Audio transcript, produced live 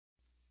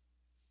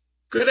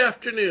Good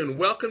afternoon.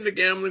 Welcome to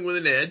Gambling with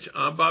an Edge.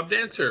 I'm Bob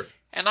Dancer.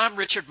 And I'm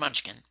Richard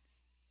Munchkin.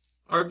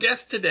 Our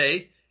guest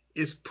today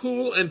is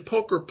pool and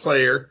poker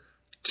player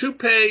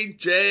Toupee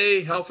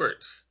Jay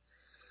Helfert.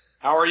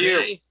 How are you?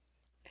 Jay,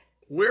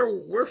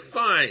 we're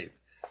fine.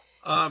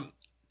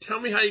 Tell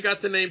me how you got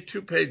the name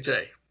Toupee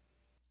Jay.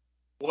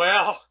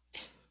 Well,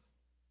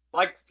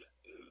 like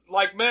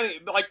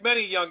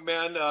many young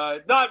men,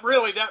 not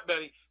really that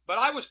many, but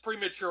I was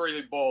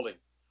prematurely balding.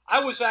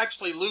 I was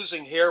actually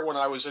losing hair when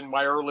I was in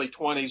my early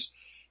 20s,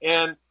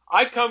 and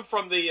I come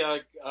from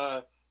the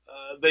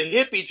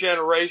hippie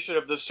generation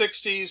of the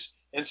 60s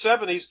and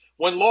 70s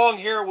when long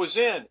hair was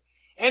in,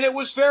 and it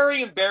was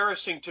very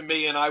embarrassing to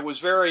me, and I was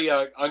very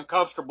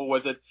uncomfortable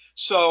with it.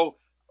 So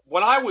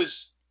when I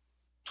was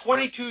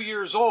 22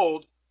 years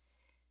old,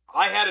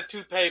 I had a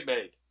toupee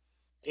made,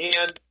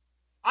 and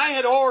I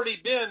had already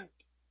been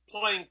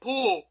playing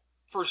pool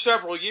for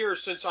several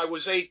years since I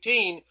was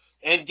 18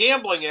 and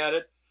gambling at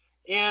it.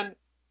 And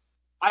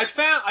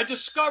I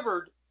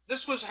discovered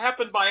this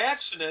happened by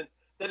accident,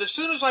 that as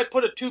soon as I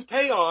put a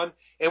toupee on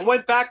and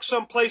went back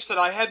someplace that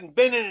I hadn't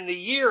been in a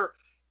year,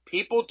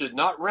 people did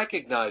not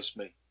recognize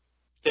me.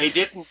 They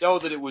didn't know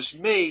that it was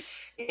me.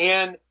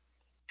 And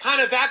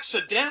kind of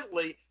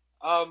accidentally,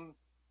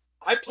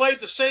 I played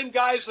the same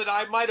guys that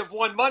I might have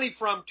won money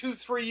from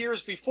 2-3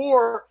 years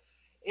before.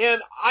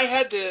 And I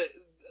had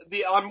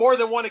on more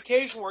than one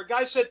occasion where a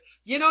guy said,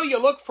 you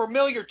look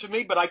familiar to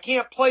me, but I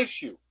can't place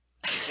you.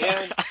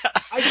 And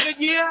I said,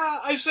 yeah.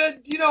 I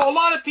said, a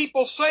lot of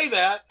people say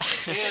that.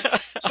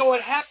 And so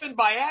it happened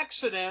by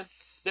accident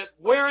that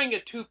wearing a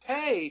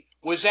toupee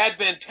was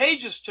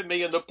advantageous to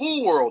me in the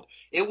pool world.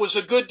 It was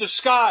a good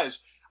disguise.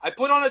 I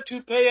put on a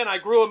toupee and I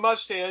grew a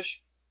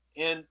mustache,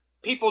 and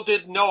people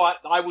didn't know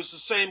I was the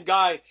same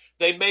guy.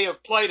 They may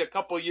have played a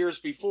couple of years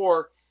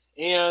before.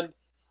 And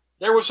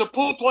there was a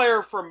pool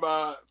player from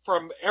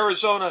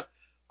Arizona,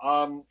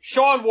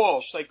 Sean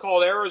Walsh. They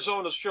called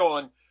Arizona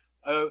Sean,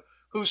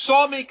 who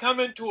saw me come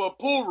into a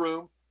pool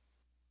room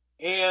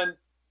and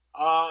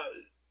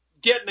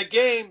get in a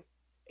game,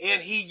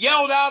 and he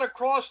yelled out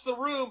across the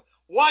room,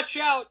 "Watch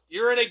out,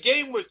 you're in a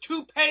game with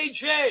Toupee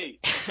Jay."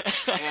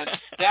 And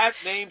that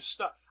name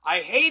stuck.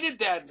 I hated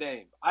that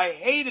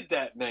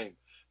name,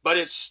 but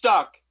it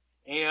stuck.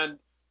 And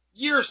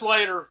years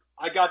later,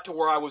 I got to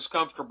where I was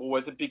comfortable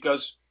with it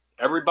because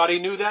everybody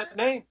knew that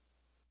name.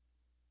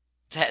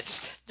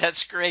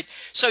 That's great.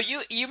 So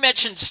you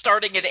mentioned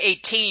starting at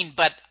 18,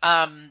 but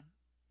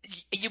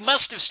you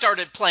must have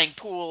started playing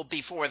pool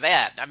before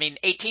that. I mean,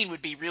 18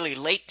 would be really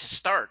late to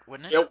start,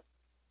 wouldn't it?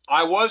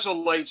 I was a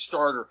late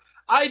starter.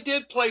 I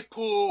did play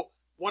pool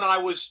when I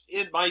was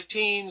in my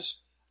teens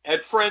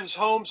at friends'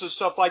 homes and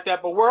stuff like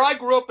that. But where I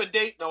grew up in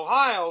Dayton,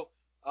 Ohio,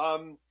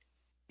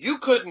 you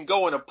couldn't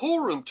go in a pool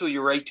room till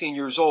you were 18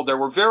 years old. There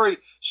were very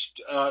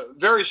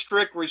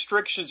strict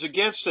restrictions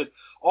against it.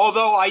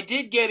 Although I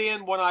did get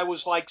in when I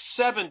was like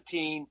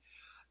 17,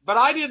 but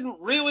I didn't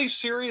really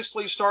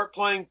seriously start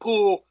playing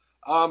pool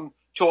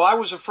till I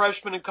was a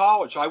freshman in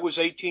college. I was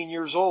 18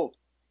 years old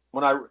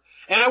and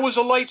I was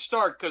a late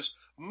start because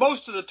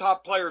most of the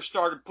top players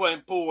started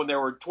playing pool when they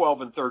were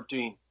 12 and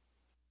 13.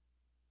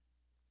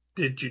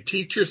 Did you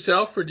teach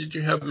yourself or did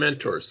you have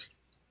mentors?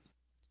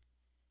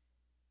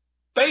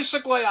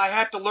 Basically, I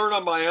had to learn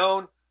on my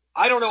own.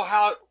 I don't know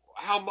how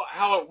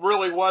it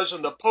really was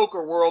in the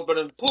poker world, but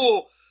in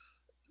pool,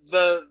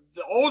 the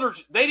older,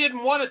 they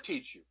didn't want to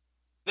teach you.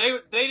 They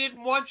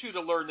didn't want you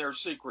to learn their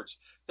secrets.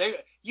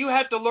 You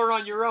had to learn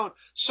on your own.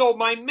 So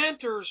my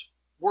mentors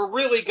were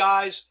really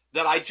guys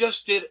that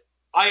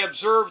I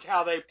observed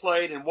how they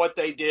played and what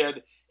they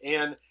did,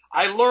 and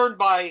I learned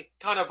by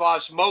kind of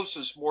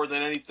osmosis more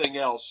than anything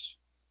else.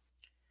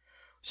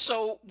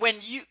 So when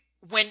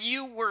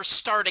you were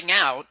starting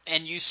out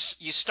and you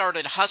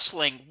started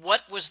hustling,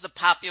 what was the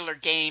popular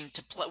game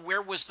to play?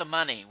 Where was the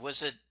money?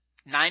 Was it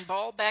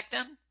 9-ball back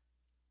then?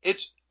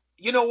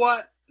 You know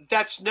what?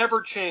 That's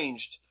never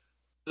changed.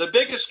 The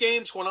biggest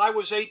games when I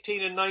was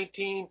 18 and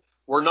 19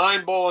 were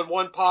 9-ball in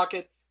one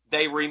pocket.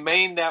 They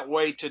remain that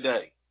way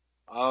today.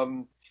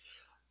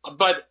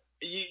 But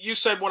you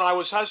said when I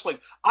was hustling,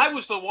 I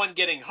was the one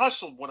getting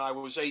hustled when I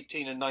was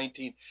 18 and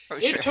 19. Oh,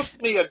 sure. It took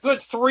me a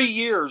good 3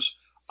 years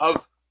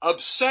of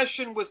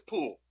obsession with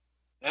pool.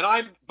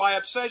 And by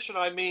obsession,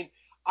 I mean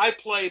I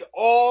played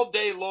all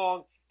day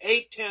long,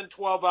 8, 10,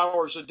 12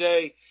 hours a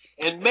day.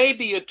 And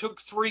maybe it took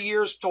 3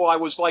 years till I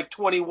was like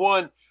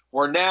 21,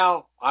 where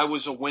now I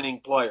was a winning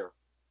player.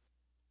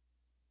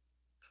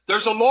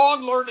 There's a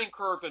long learning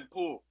curve in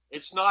pool.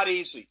 It's not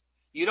easy.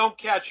 You don't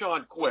catch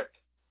on quick.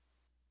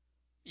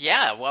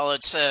 Yeah, well,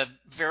 it's a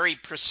very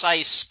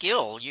precise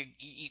skill. You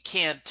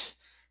can't.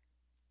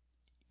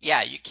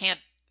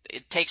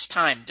 It takes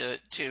time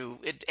to.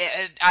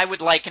 I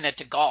would liken it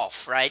to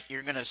golf, right?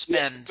 You're going to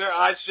spend. Yeah,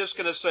 I was just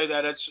going to say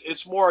that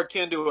it's more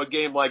akin to a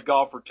game like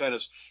golf or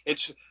tennis.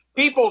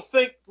 People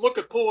look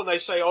at pool and they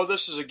say, "Oh,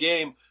 this is a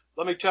game."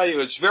 Let me tell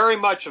you, it's very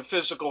much a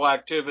physical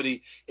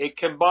activity. It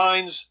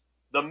combines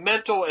the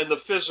mental and the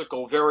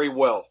physical very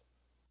well.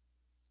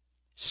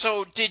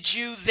 So did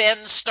you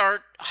then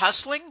start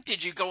hustling?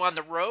 Did you go on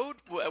the road?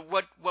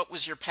 What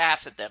was your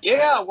path at that point?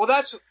 Yeah, well,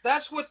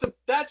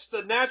 that's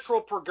the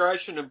natural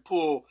progression in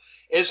pool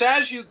is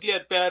as you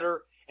get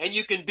better and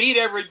you can beat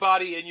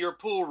everybody in your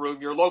pool room,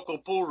 your local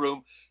pool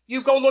room,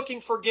 you go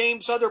looking for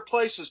games other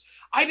places.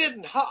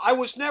 I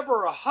was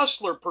never a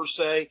hustler per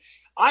se.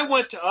 I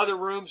went to other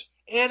rooms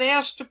and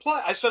asked to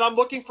play. I said, I'm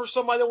looking for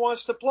somebody that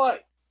wants to play.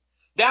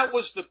 That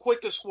was the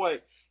quickest way.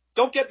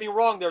 Don't get me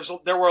wrong.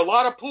 There were a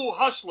lot of pool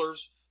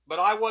hustlers, but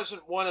I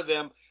wasn't one of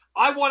them.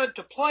 I wanted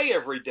to play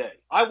every day.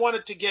 I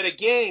wanted to get a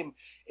game.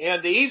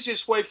 And the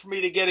easiest way for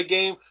me to get a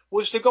game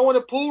was to go in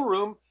a pool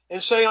room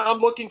and say, I'm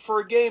looking for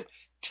a game.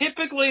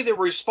 Typically, the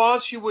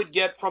response you would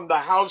get from the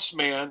house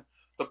man,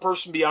 the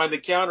person behind the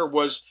counter,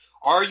 was,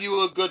 are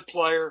you a good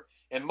player?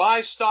 And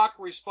my stock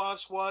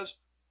response was,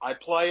 I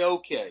play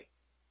okay.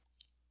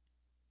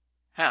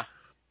 Huh.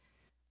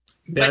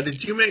 Now,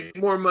 did you make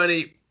more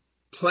money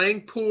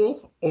playing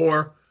pool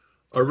or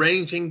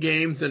arranging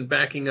games and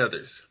backing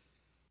others?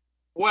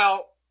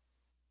 Well,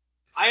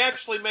 I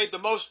actually made the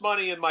most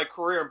money in my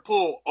career in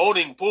pool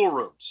owning pool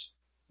rooms.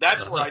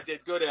 That's what I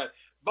did good at.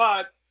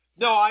 But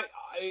no, I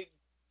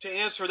to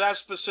answer that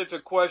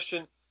specific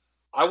question,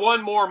 I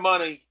won more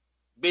money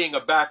being a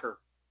backer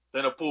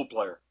than a pool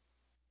player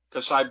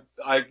because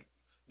I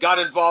got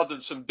involved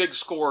in some big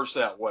scores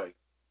that way.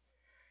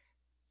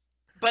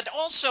 But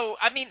also,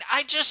 I mean,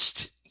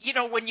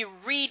 when you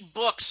read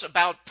books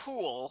about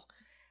pool,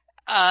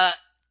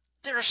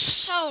 there's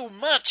so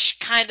much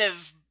kind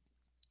of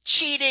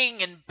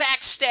cheating and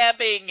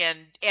backstabbing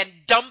and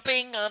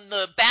dumping on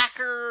the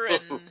backer.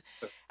 And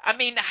I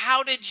mean,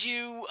 how did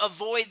you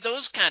avoid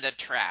those kind of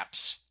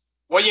traps?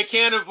 Well, you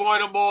can't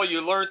avoid them all.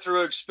 You learn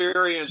through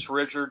experience,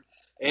 Richard.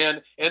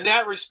 And in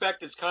that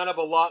respect, it's kind of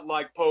a lot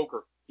like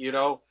poker, you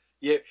know.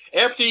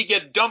 After you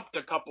get dumped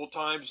a couple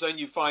times, then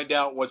you find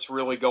out what's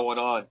really going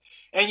on.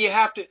 And you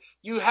have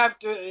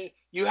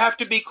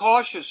to be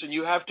cautious and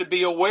you have to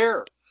be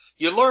aware.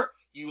 You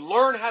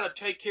learn how to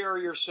take care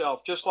of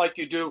yourself just like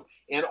you do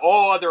in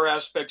all other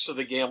aspects of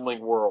the gambling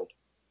world.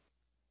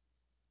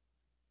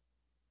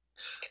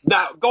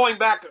 Now, going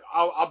back,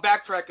 I'll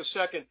backtrack a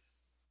second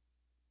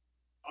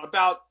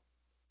about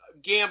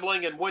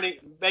gambling and winning,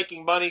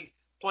 making money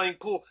playing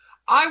pool.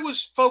 I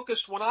was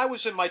focused when I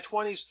was in my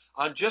 20s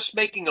on just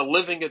making a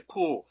living at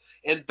pool.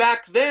 And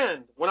back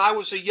then, when I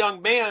was a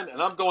young man,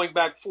 and I'm going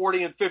back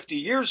 40 and 50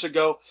 years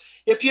ago,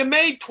 if you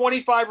made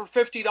 $25 or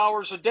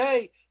 $50 a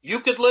day, you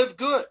could live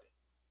good.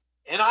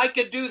 And I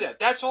could do that.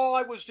 That's all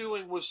I was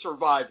doing was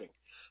surviving.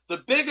 The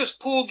biggest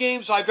pool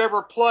games I've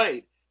ever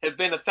played have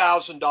been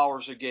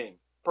 $1,000 a game,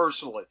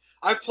 personally.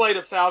 I've played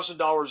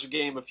 $1,000 a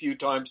game a few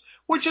times,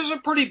 which is a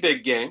pretty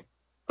big game,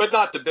 but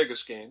not the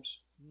biggest games.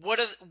 What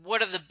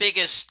are the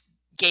biggest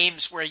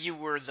games where you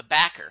were the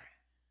backer?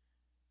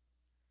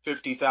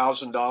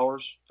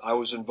 $50,000 I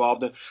was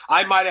involved in.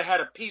 I might have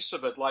had a piece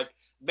of it, like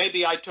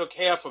maybe I took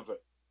half of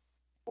it.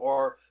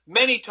 Or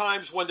many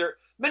times when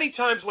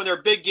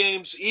they're big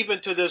games, even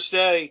to this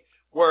day,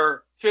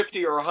 where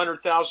 $50,000 or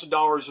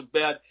 $100,000 a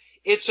bet,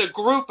 it's a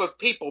group of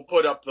people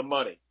put up the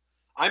money.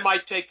 I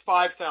might take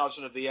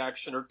 5,000 of the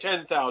action or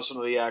 10,000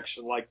 of the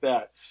action like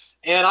that.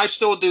 And I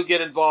still do get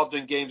involved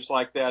in games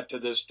like that to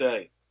this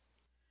day.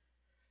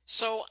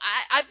 So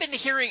I've been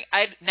hearing,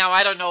 now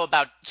I don't know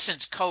about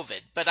since COVID,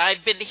 but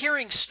I've been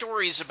hearing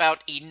stories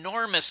about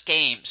enormous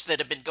games that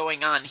have been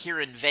going on here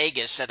in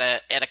Vegas at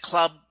a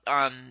club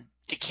on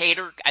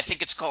Decatur. I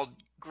think it's called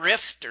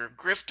Grift or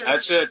Grifters.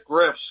 That's it,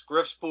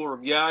 Grift's Pool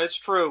Room. Yeah, it's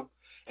true.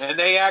 And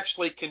they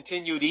actually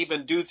continued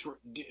even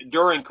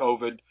during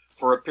COVID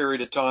for a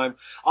period of time.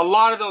 A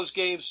lot of those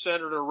games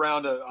centered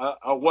around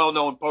a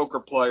well-known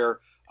poker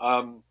player,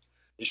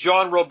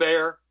 Jean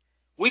Robert.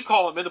 We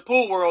call him in the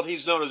pool world.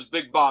 He's known as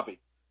Big Bobby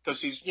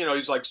because he's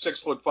like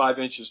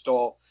 6'5"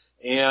 tall.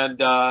 And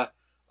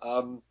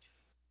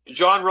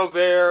Jean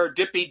Robert,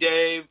 Dippy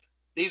Dave.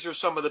 These are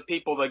some of the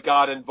people that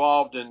got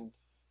involved in,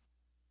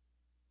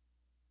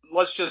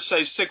 let's just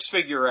say,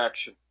 six-figure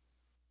action.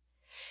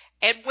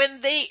 And when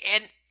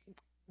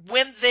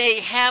they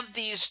have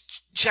these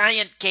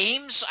giant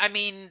games, I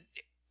mean,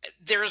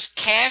 there's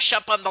cash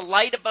up on the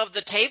light above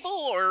the table,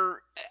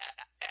 or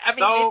I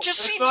mean, no, it just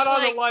seems it's not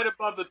like on the light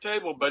above the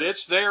table, but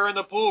it's there in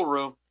the pool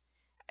room.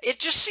 It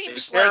just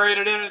seems they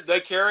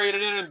carried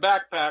it in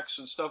backpacks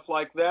and stuff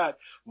like that.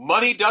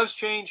 Money does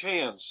change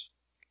hands.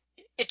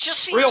 It just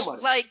seems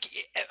like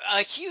a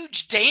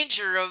huge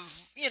danger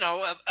of,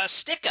 a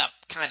stick-up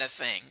kind of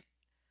thing.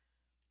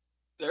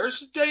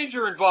 There's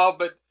danger involved,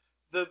 but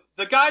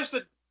the guys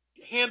that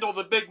handle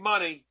the big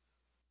money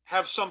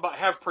have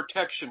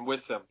protection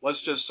with them.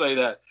 Let's just say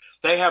that.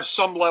 They have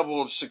some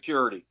level of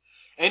security.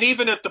 And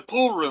even at the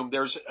pool room,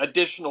 there's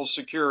additional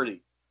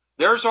security.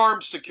 There's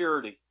armed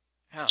security.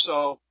 Huh.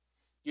 So,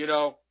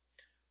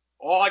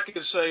 all I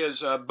can say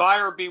is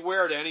buyer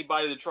beware to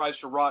anybody that tries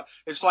to rob.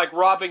 It's like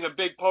robbing a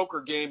big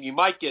poker game. You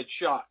might get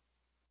shot.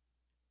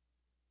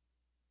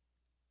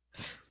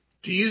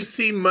 Do you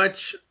see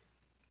much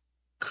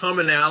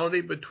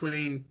commonality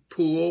between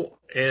pool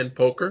and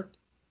poker?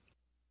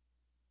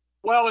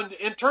 Well,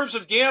 in terms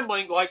of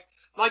gambling, like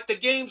the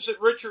games that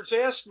Richard's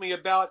asked me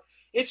about,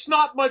 it's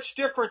not much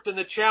different than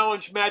the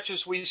challenge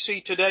matches we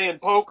see today in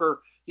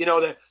poker.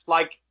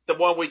 Like the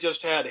one we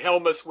just had,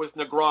 Helmuth with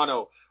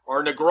Negreanu,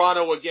 or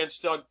Negreanu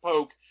against Doug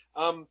Polk.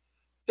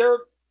 They're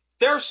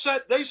they're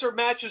set. These are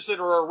matches that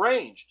are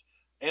arranged,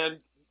 and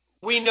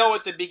we know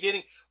at the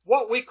beginning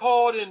what we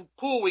call it in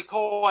pool. We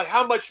call it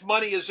how much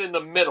money is in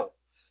the middle,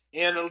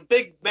 and a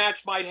big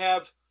match might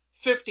have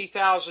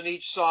 50,000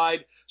 each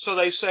side. So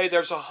they say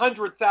there's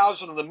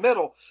 100,000 in the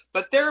middle,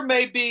 but there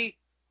may be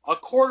a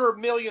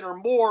 $250,000 or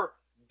more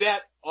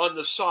bet on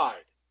the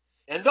side.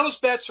 And those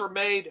bets are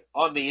made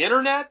on the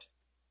internet.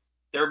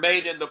 They're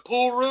made in the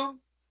pool room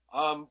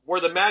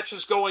where the match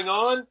is going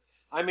on.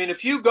 I mean,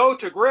 if you go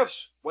to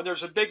Griff's when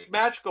there's a big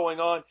match going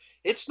on,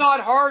 it's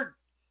not hard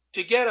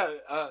to get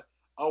a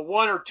 $1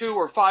 or $2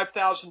 or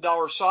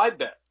 $5,000 side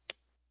bet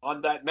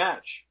on that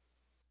match.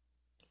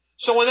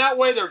 So in that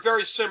way, they're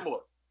very similar.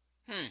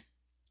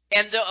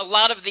 And a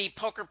lot of the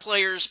poker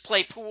players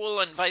play pool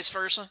and vice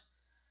versa?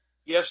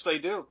 Yes, they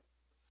do.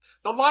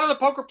 A lot of the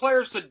poker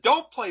players that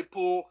don't play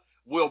pool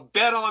will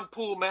bet on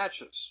pool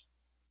matches.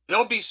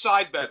 They'll be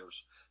side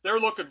bettors. They're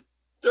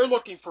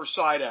looking for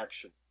side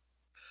action.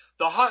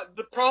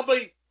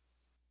 Probably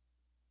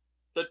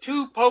the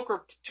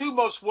two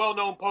most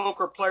well-known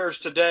poker players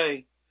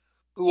today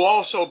who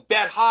also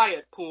bet high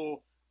at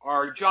pool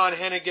are John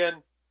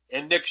Hennigan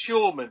and Nick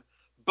Schulman,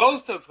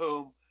 both of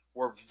whom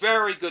were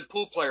very good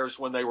pool players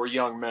when they were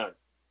young men.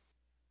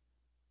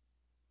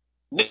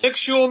 Nick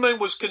Schulman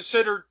was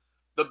considered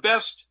the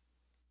best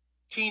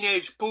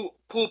teenage pool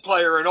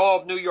player in all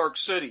of New York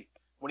City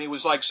when he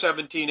was like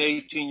 17,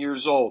 18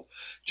 years old.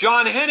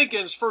 John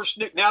Hennigan's first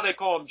now they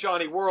call him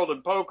Johnny World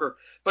in poker,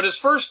 but his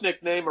first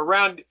nickname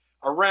around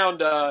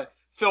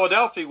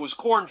Philadelphia was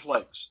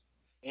Cornflakes.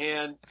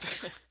 And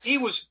he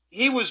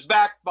was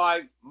backed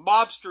by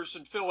mobsters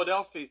in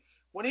Philadelphia.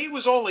 When he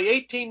was only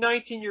 18,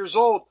 19 years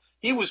old,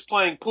 he was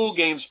playing pool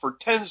games for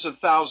tens of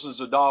thousands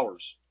of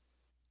dollars.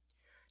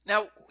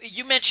 Now,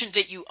 you mentioned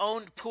that you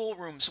owned pool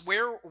rooms.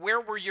 Where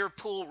were your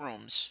pool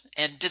rooms?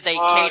 And did they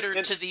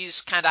cater to these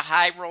kind of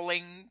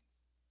high-rolling?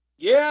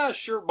 Yeah,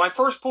 sure. My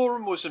first pool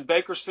room was in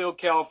Bakersfield,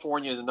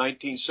 California in the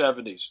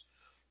 1970s.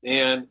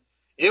 And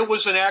it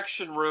was an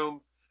action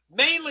room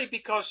mainly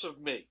because of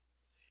me.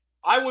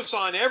 I was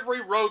on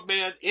every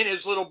roadman in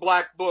his little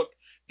black book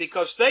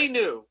because they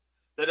knew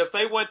that if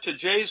they went to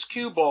Jay's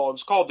Cue Ball,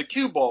 it's called the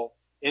Cue Ball,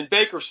 in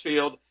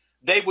Bakersfield,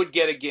 they would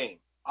get a game.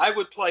 I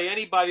would play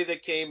anybody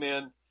that came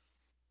in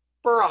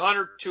for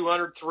 $100,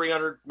 $200,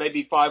 $300,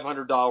 maybe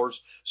 $500.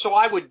 So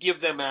I would give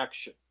them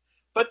action.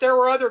 But there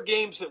were other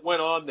games that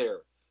went on there.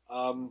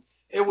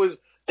 It was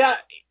that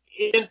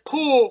in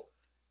pool,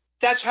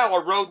 that's how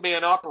a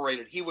roadman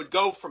operated. He would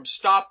go from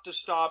stop to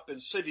stop and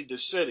city to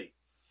city.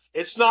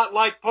 It's not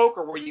like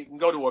poker where you can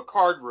go to a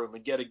card room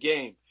and get a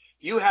game.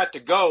 You had to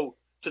go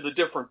to the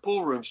different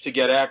pool rooms to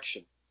get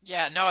action.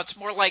 Yeah, no, it's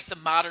more like the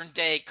modern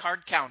day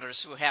card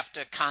counters who have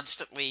to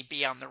constantly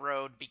be on the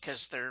road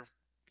because they're,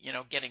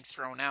 getting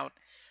thrown out.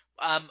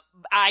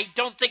 I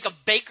don't think of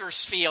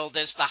Bakersfield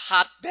as the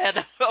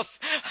hotbed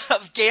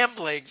of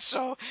gambling,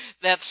 so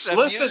that's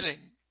amusing.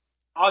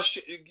 Listen,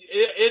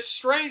 it's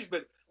strange,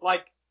 but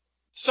like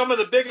some of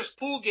the biggest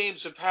pool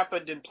games have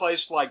happened in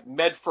places like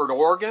Medford,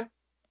 Oregon,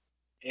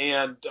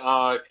 and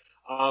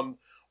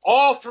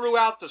all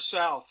throughout the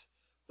South.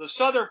 The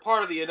southern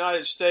part of the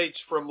United States,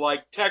 from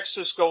like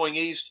Texas going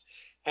east,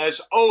 has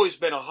always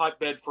been a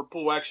hotbed for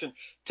pool action.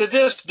 To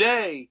this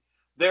day,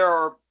 there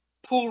are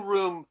pool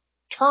room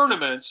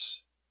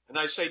tournaments, and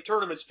I say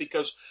tournaments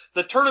because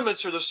the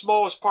tournaments are the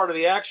smallest part of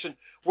the action,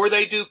 where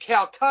they do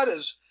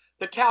Calcuttas.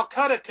 The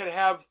Calcutta could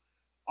have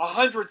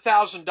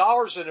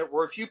 $100,000 in it,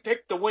 where if you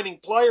pick the winning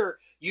player,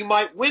 you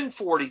might win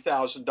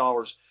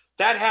 $40,000.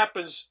 That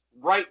happens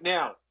right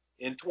now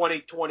in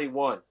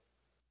 2021.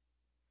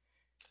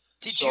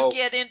 Did you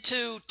get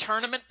into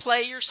tournament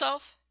play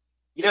yourself?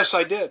 Yes,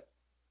 I did.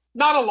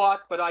 Not a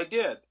lot, but I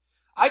did.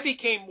 I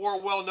became more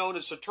well known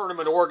as a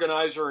tournament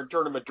organizer and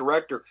tournament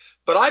director,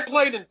 but I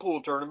played in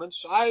pool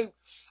tournaments. I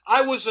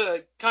was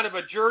a kind of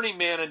a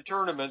journeyman in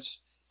tournaments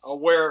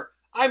where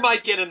I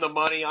might get in the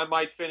money. I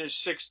might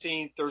finish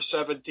 16th or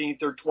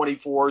 17th or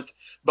 24th,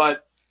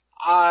 but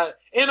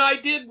and I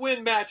did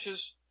win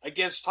matches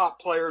against top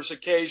players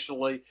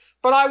occasionally,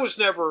 but I was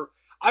never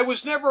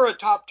a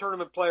top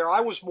tournament player. I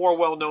was more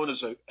well known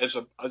as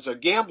a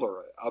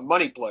gambler, a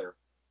money player.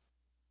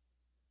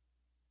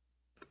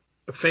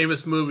 A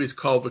famous movie is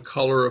called The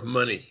Color of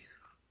Money.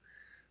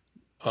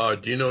 Do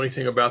you know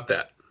anything about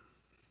that?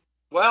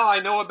 Well, I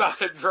know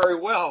about it very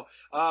well.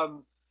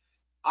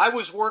 I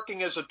was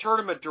working as a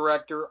tournament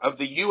director of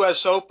the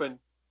U.S. Open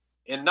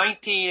in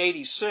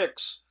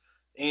 1986,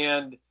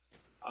 and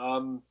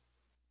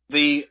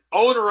the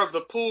owner of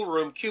the pool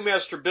room, Q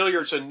Master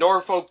Billiards in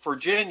Norfolk,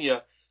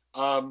 Virginia,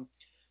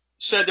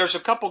 said there's a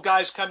couple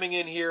guys coming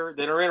in here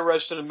that are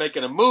interested in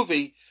making a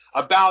movie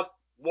about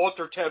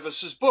Walter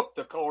Tevis's book,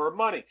 The Color of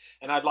Money,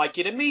 and I'd like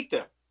you to meet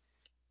them.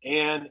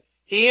 And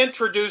he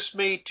introduced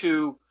me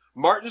to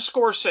Martin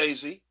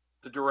Scorsese,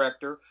 the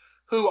director,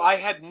 who I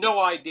had no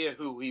idea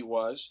who he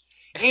was,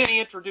 and he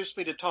introduced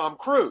me to Tom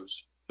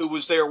Cruise, who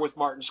was there with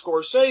Martin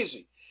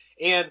Scorsese.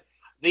 And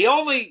the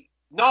only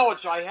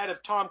knowledge I had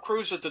of Tom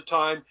Cruise at the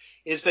time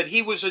is that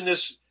he was in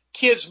this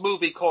kids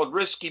movie called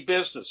Risky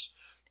Business.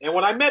 And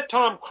when I met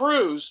Tom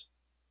Cruise,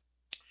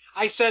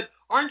 I said,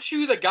 "Aren't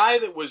you the guy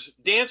that was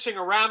dancing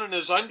around in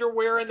his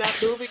underwear in that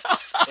movie?"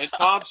 And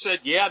Tom said,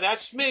 "Yeah,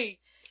 that's me."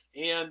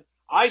 And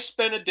I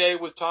spent a day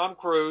with Tom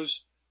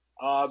Cruise,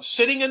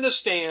 sitting in the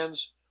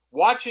stands,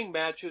 watching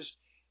matches.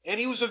 And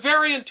he was a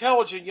very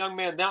intelligent young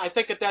man. Now, I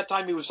think at that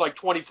time he was like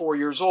 24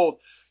 years old.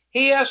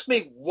 He asked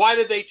me, why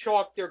did they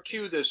chalk their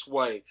cue this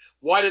way?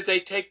 Why did they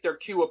take their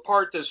cue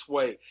apart this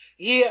way?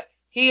 He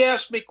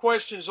asked me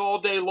questions all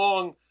day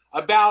long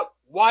about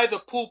why the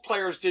pool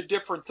players did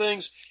different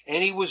things,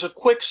 and he was a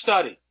quick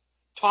study.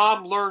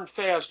 Tom learned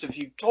fast. If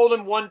you told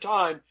him one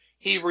time,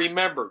 he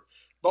remembered.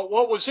 But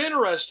what was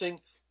interesting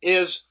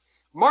is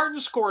Martin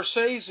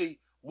Scorsese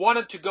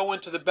wanted to go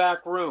into the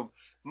back room.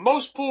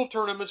 Most pool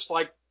tournaments,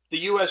 like the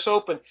U.S.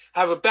 Open,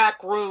 have a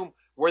back room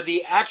where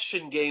the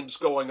action games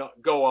go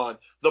on,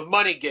 the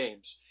money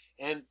games.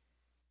 And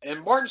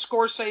Martin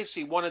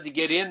Scorsese wanted to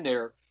get in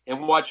there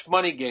and watch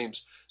money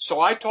games. So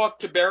I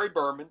talked to Barry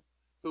Berman,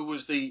 who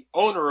was the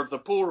owner of the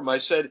pool room. I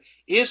said,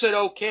 "Is it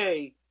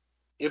okay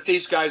if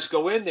these guys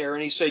go in there?"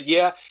 And he said,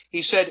 "Yeah."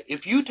 He said,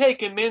 "If you take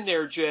them in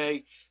there,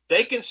 Jay,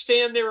 they can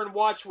stand there and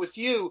watch with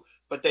you,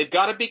 but they've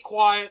got to be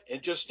quiet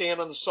and just stand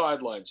on the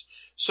sidelines."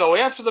 So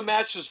after the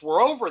matches were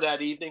over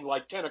that evening,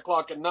 like 10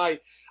 o'clock at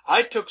night,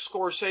 I took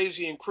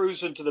Scorsese and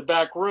Cruise into the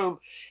back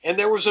room, and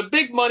there was a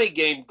big money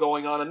game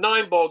going on, a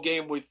 9-ball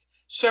game with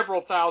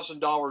several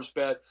 $1,000s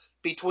bet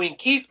between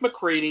Keith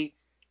McGrady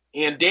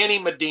and Danny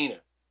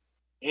Medina.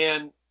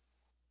 And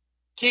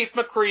Keith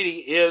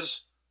McGrady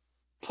is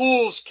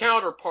pool's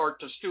counterpart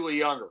to Stewie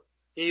Younger.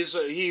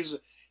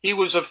 He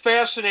was a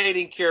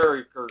fascinating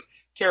character.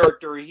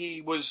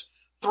 He was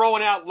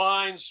throwing out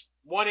lines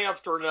one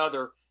after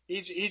another.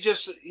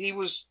 He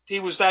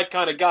was that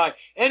kind of guy.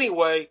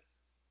 Anyway,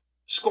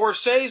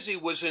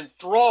 Scorsese was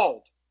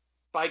enthralled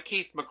by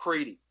Keith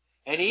McGrady,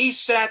 and he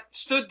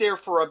stood there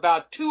for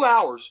about 2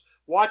 hours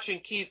watching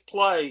Keith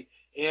play,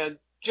 and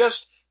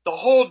just the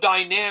whole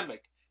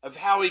dynamic of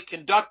how he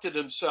conducted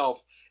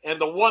himself and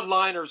the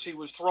one-liners he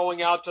was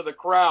throwing out to the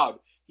crowd.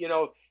 You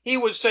know, he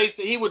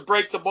would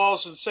break the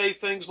balls and say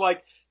things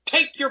like,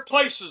 "Take your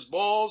places,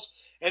 balls."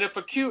 And if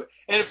the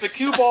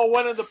cue ball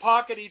went in the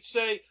pocket, he'd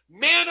say,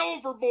 "Man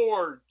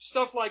overboard,"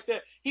 stuff like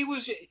that.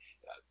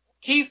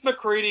 Keith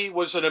McGrady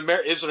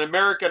is an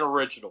American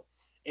original.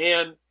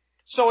 And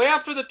so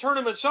after the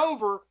tournament's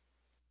over,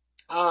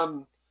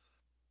 Martin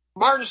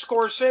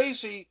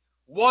Scorsese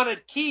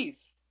wanted Keith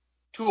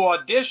to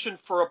audition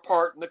for a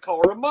part in The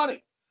Color of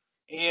Money.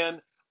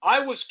 And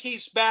I was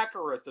Keith's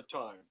backer at the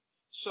time.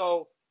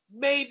 So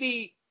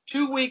maybe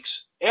 2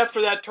 weeks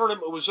after that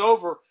tournament was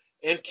over,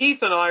 and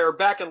Keith and I are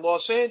back in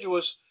Los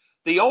Angeles,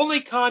 the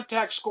only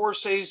contact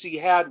Scorsese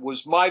had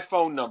was my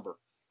phone number.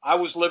 I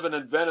was living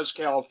in Venice,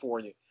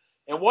 California.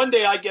 And one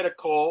day I get a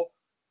call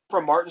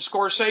from Martin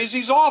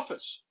Scorsese's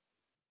office.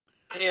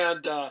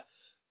 And the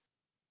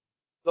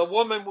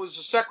woman was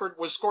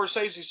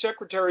Scorsese's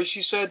secretary.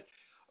 She said,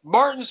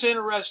 "Martin's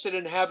interested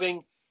in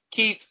having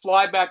Keith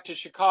fly back to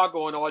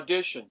Chicago and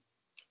audition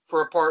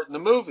for a part in the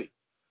movie."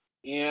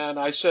 And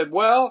I said,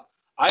 "Well,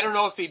 I don't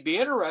know if he'd be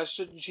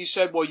interested." And she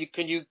said, "Well,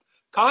 can you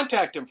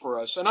contact him for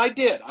us?" And I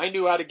did. I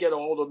knew how to get a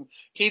hold of him.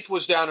 Keith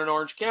was down in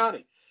Orange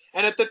County.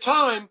 And at the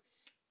time,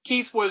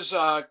 Keith was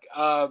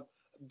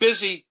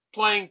busy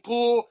playing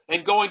pool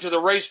and going to the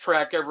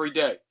racetrack every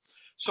day.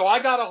 So I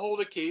got a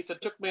hold of Keith.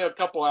 It took me a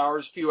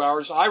few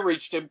hours. I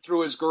reached him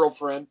through his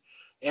girlfriend.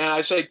 And I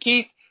said,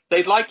 "Keith,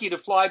 they'd like you to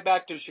fly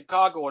back to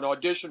Chicago and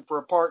audition for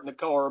a part in The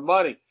Color of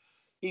Money."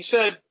 He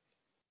said,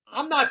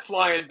 "I'm not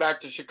flying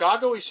back to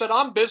Chicago." He said,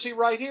 "I'm busy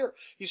right here."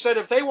 He said,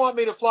 "If they want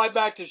me to fly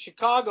back to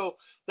Chicago,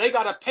 they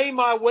got to pay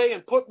my way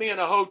and put me in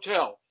a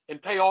hotel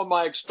and pay all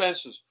my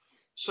expenses."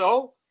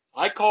 So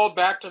I called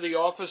back to the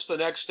office the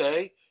next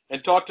day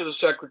and talked to the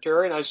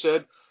secretary, and I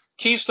said,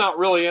 "Keith's not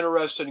really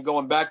interested in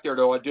going back there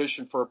to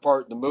audition for a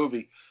part in the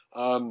movie.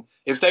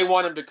 If they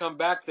want him to come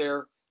back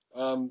there,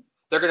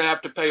 they're going to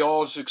have to pay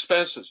all his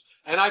expenses."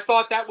 And I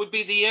thought that would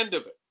be the end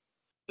of it.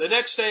 The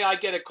next day I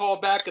get a call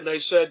back, and they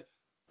said,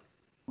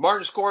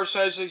 Martin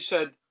Scorsese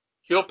said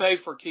he'll pay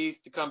for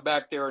Keith to come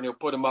back there and he'll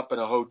put him up in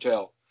a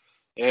hotel.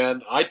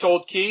 And I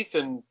told Keith,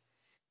 and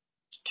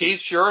Keith,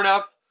 sure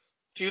enough,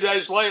 a few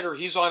days later,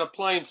 he's on a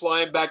plane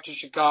flying back to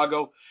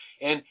Chicago,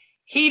 and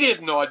he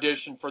didn't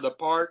audition for the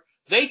part.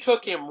 They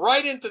took him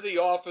right into the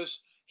office.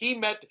 He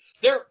met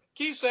there.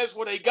 Keith says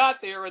when they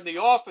got there in the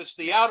office,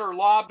 the outer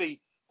lobby,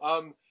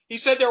 he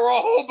said there were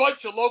a whole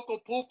bunch of local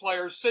pool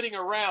players sitting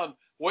around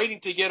waiting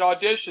to get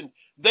auditioned.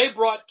 They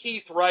brought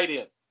Keith right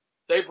in.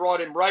 They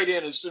brought him right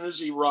in as soon as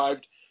he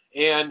arrived,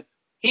 and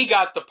he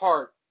got the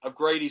part of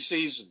Grady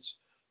Seasons.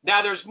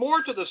 Now, there's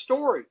more to the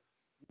story.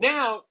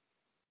 Now,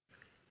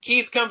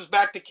 Keith comes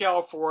back to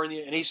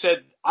California, and he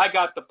said, "I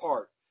got the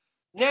part."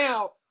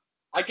 Now,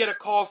 I get a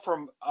call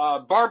from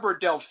Barbara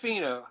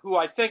Delfina, who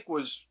I think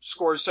was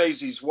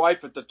Scorsese's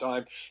wife at the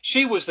time.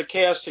 She was the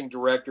casting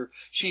director.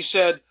 She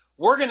said,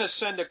 "We're going to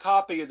send a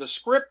copy of the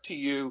script to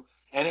you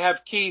and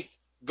have Keith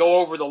go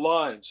over the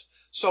lines."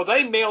 So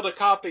they mailed a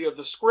copy of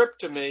the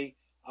script to me,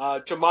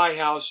 to my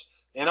house,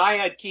 and I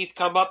had Keith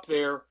come up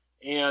there,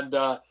 and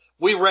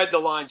we read the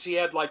lines. He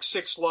had like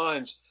 6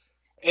 lines.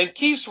 And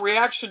Keith's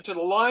reaction to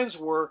the lines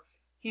were,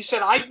 he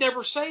said, "I'd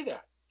never say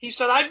that." He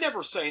said, "I'd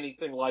never say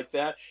anything like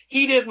that."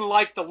 He didn't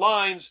like the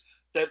lines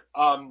that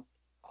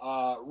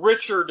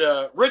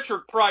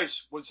Richard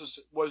Price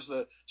was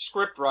the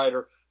script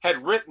writer,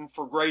 had written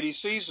for Grady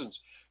Seasons.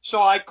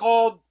 So I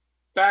called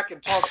back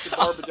and talked to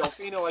Barbara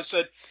Delfino. I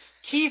said,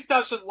 "Keith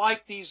doesn't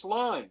like these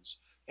lines."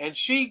 And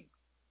she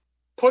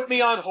put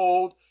me on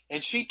hold,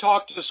 and she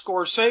talked to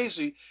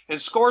Scorsese. And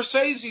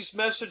Scorsese's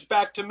message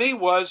back to me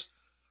was,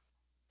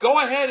 "Go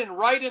ahead and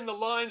write in the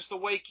lines the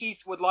way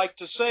Keith would like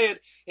to say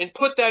it, and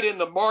put that in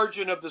the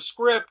margin of the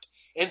script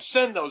and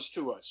send those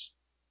to us."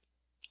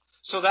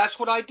 So that's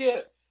what I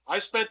did. I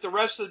spent the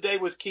rest of the day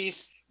with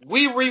Keith.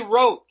 We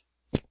rewrote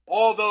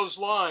all those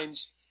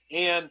lines,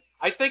 and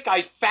I think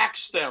I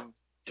faxed them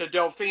to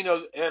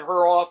Delfino at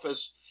her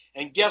office.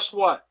 And guess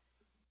what?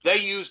 They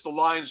used the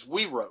lines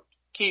we wrote.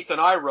 Keith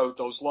and I wrote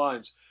those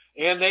lines.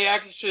 And they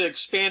actually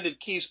expanded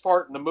Keith's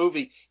part in the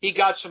movie. He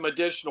got some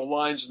additional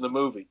lines in the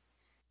movie.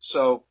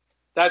 So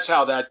that's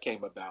how that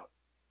came about,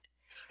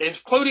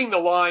 including the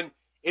line,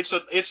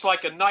 "It's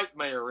like a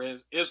nightmare,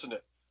 isn't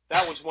it?"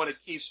 That was one of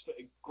Keith's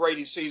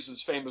Grady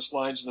Seasons' famous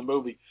lines in the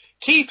movie.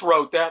 Keith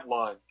wrote that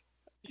line,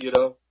 you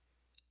know.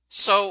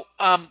 So,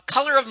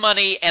 Color of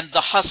Money and The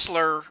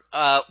Hustler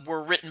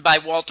were written by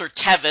Walter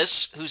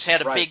Tevis, who's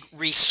had a big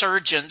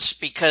resurgence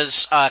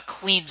because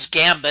Queen's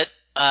Gambit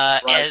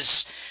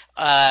has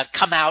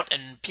come out,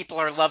 and people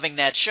are loving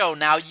that show.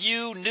 Now,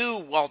 you knew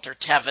Walter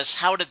Tevis.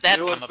 How did that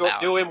come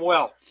about? Knew him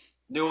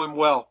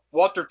well.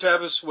 Walter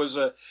Tevis was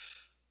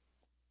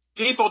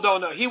people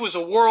don't know, he was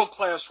a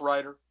world-class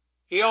writer.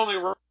 He only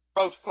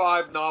wrote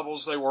 5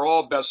 novels. They were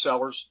all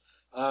bestsellers.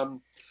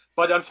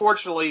 But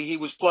unfortunately, he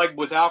was plagued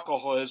with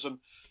alcoholism,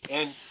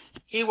 and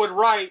he would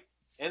write,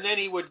 and then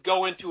he would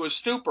go into a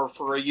stupor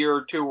for a year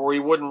or two where he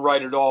wouldn't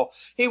write at all.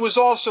 He was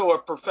also a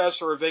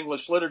professor of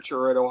English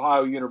literature at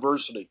Ohio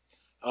University.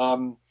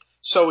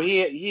 So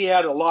he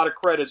had a lot of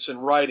credits in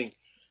writing.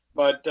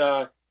 But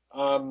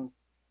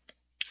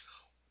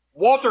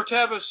Walter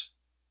Tevis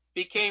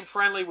became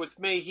friendly with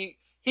me.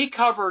 He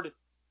covered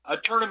a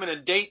tournament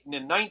in Dayton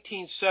in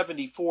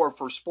 1974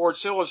 for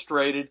Sports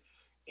Illustrated,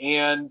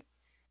 and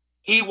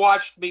he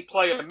watched me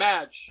play a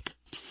match.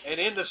 And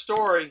in the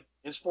story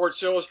in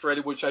Sports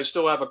Illustrated, which I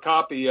still have a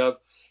copy of,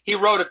 he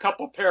wrote a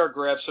couple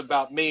paragraphs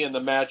about me and the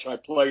match I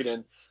played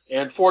in.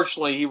 And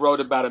fortunately, he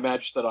wrote about a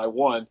match that I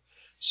won.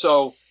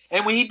 So,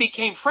 and when he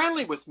became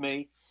friendly with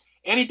me,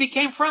 and he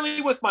became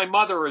friendly with my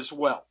mother as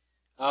well.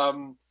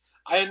 In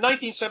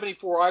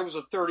 1974, I was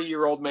a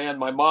 30-year-old man.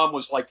 My mom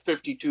was like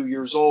 52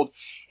 years old.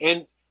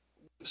 And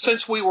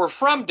since we were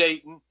from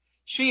Dayton,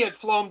 she had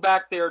flown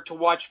back there to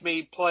watch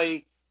me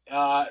play.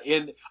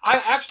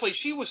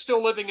 She was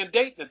still living in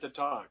Dayton at the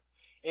time.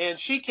 And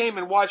she came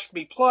and watched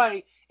me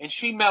play, and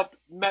she met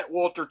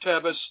Walter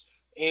Tevis,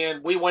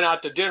 and we went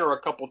out to dinner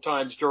a couple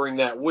times during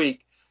that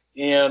week.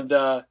 And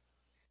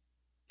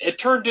it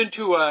turned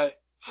into a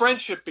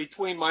friendship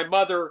between my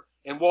mother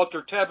and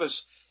Walter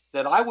Tevis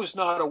that I was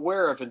not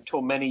aware of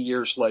until many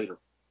years later.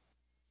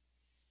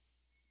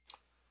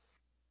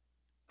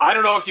 I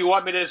don't know if you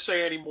want me to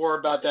say any more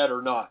about that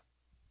or not.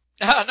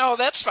 No,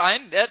 that's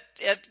fine.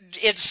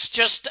 It's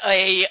just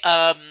a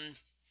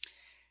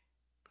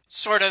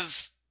sort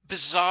of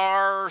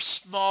bizarre,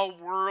 small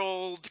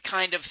world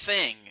kind of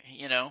thing,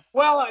 you know.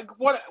 Well,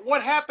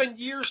 what happened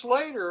years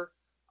later,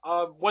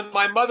 when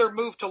my mother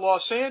moved to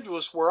Los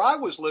Angeles, where I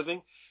was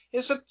living,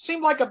 is it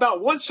seemed like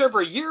about once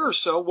every year or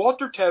so,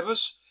 Walter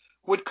Tevis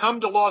would come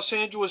to Los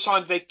Angeles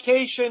on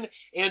vacation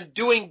and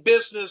doing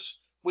business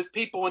with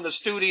people in the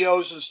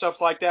studios and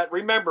stuff like that.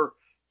 Remember,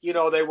 you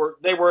know, they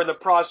were in the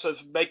process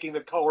of making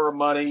The Color of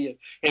Money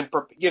and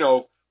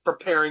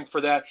preparing for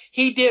that.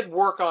 He did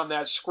work on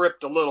that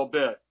script a little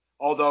bit,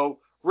 although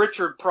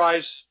Richard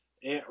Price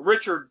and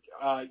Martin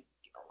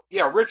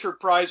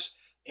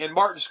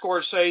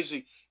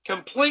Scorsese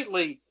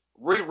completely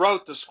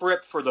rewrote the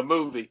script for the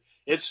movie.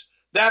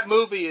 That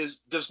movie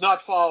does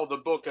not follow the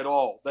book at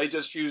all. They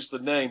just use the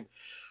name.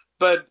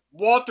 But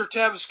Walter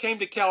Tevis came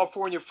to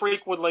California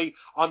frequently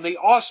on the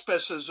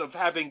auspices of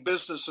having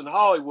business in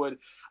Hollywood.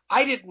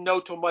 I didn't know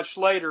till much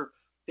later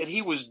that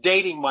he was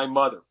dating my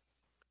mother.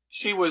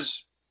 She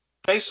was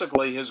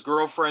basically his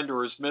girlfriend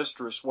or his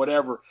mistress,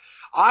 whatever.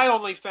 I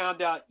only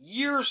found out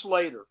years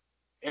later,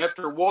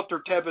 after Walter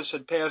Tevis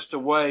had passed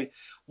away.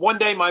 One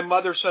day my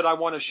mother said, "I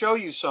want to show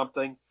you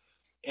something."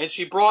 And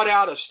she brought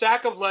out a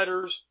stack of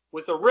letters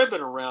with a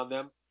ribbon around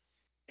them.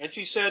 And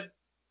she said,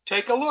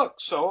 "Take a look."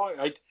 So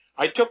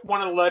I took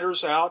one of the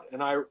letters out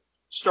and I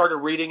started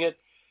reading it.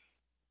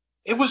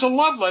 It was a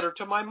love letter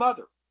to my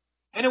mother.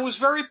 And it was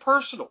very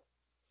personal.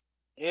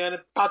 and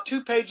about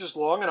 2 pages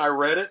long, and I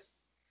read it.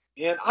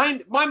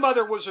 And my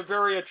mother was a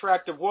very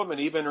attractive woman,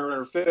 even in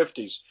her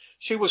 50s.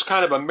 She was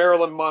kind of a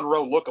Marilyn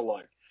Monroe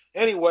lookalike.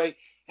 Anyway,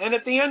 and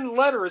at the end of the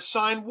letter is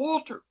signed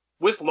Walter,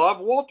 with love,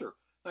 Walter.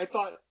 I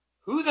thought,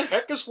 who the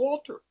heck is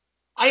Walter?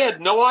 I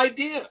had no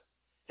idea.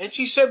 And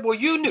she said, well,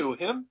 you knew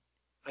him.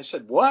 I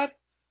said, what?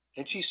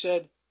 And she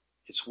said,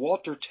 it's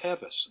Walter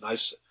Tevis. And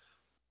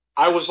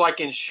I was like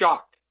in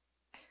shock.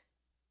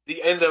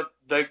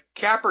 The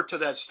capper to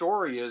that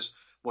story is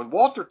when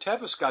Walter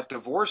Tevis got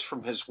divorced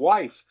from his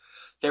wife,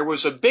 there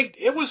was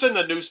it was in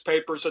the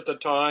newspapers at the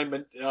time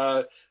and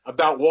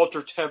about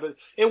Walter Tevis.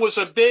 It was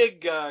a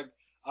big, a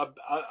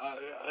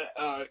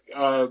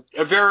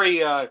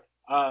very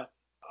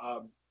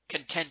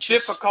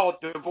contentious,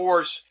 difficult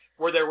divorce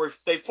where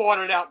they fought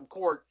it out in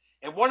court.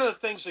 And one of the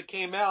things that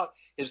came out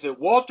is that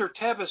Walter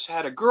Tevis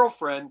had a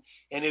girlfriend,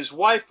 and his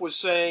wife was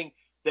saying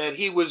that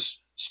he was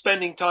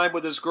spending time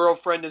with his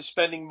girlfriend and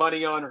spending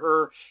money on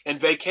her and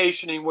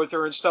vacationing with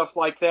her and stuff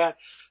like that.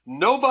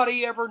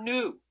 Nobody ever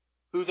knew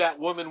who that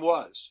woman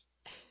was,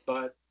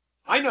 but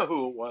I know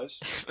who it was.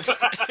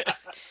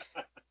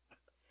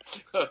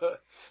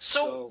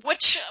 So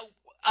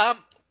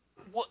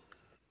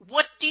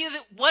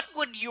what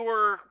would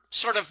your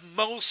sort of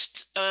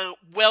most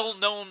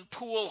well-known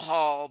pool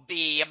hall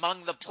be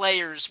among the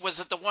players? Was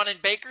it the one in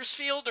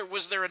Bakersfield, or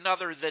was there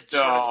another that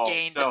sort of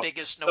gained the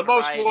biggest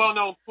notoriety? The most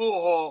well-known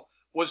pool hall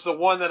was the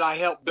one that I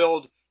helped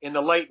build in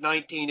the late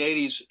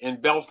 1980s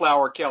in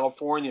Bellflower,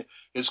 California.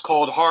 It's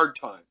called Hard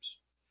Times.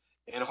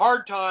 And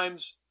Hard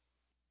Times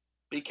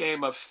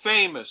became a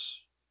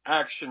famous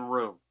action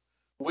room.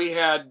 We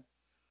had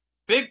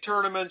big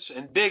tournaments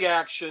and big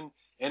action,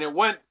 and it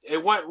went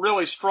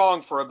really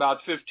strong for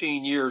about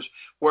 15 years,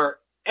 where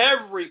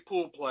every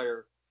pool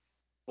player,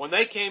 when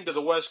they came to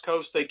the West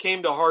Coast, they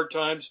came to Hard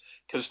Times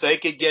because they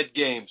could get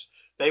games.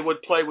 They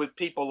would play with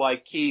people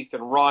like Keith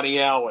and Ronnie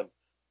Allen,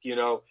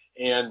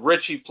 and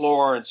Richie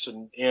Florence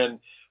and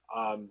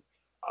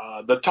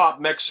the top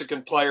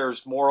Mexican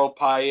players, Mauro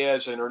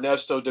Paez and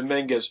Ernesto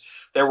Dominguez.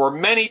 There were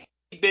many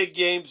big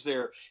games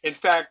there. In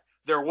fact,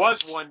 there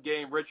was one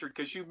game, Richard,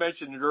 because you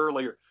mentioned it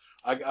earlier.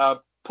 A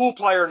pool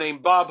player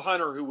named Bob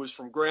Hunter, who was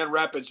from Grand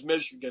Rapids,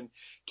 Michigan,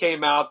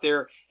 came out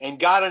there and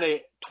got in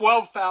a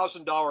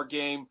 $12,000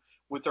 game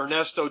with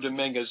Ernesto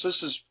Dominguez.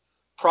 This is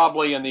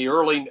probably in the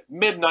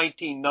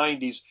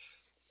mid-1990s.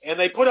 And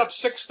they put up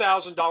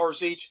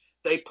 $6,000 each.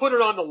 They put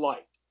it on the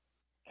light.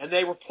 And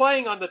they were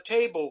playing on the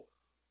table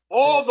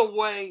all the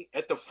way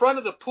at the front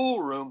of the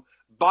pool room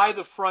by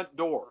the front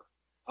door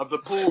of the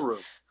pool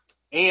room.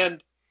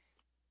 And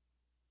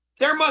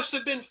there must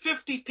have been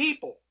 50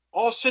 people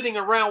all sitting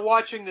around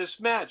watching this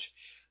match.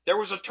 There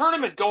was a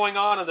tournament going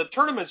on the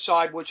tournament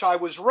side, which I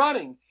was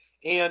running.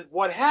 And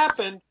what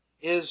happened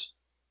is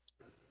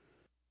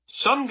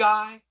some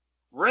guy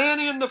ran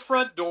in the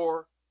front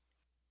door,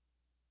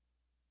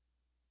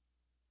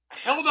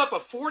 held up a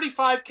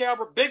 .45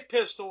 caliber big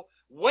pistol,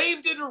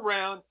 waved it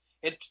around,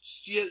 and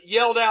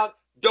yelled out,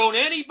 "Don't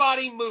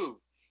anybody move."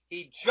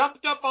 He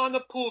jumped up on the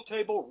pool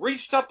table,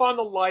 reached up on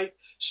the light,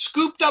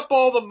 scooped up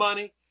all the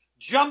money,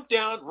 jumped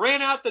down,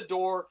 ran out the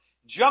door,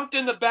 jumped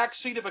in the back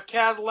seat of a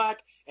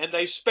Cadillac, and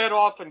they sped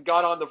off and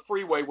got on the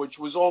freeway, which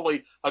was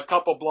only a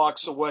couple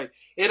blocks away.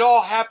 It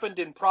all happened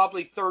in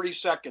probably 30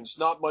 seconds,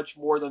 not much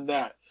more than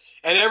that.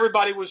 And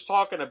everybody was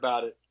talking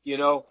about it,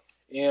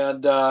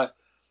 And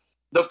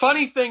the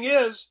funny thing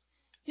is,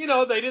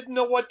 they didn't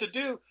know what to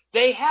do.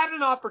 They had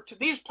an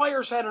opportunity. These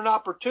players had an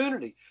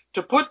opportunity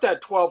to put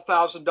that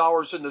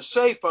 $12,000 in the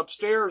safe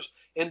upstairs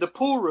in the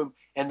pool room,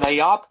 and they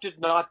opted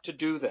not to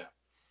do that.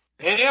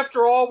 And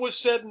after all was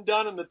said and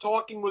done and the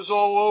talking was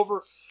all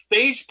over,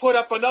 they each put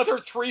up another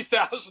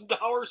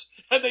 $3,000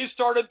 and they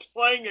started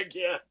playing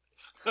again.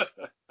 I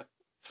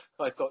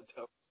thought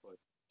that was funny.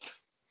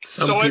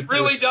 So it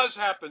really does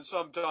happen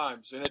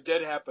sometimes, and it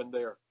did happen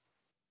there.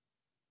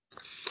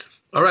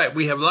 All right,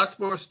 we have lots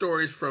more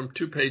stories from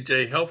Toupee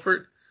Jay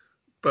Helfert,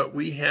 but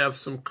we have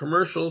some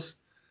commercials,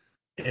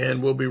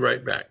 and we'll be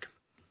right back.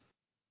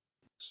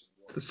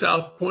 The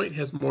South Point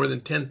has more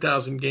than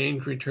 10,000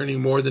 games,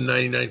 returning more than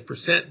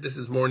 99%. This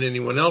is more than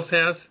anyone else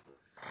has.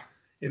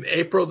 In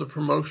April, the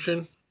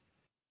promotion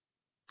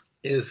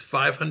is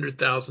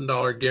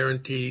 $500,000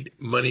 guaranteed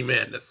Money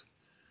Madness.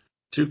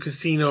 2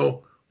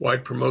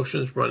 casino-wide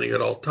promotions running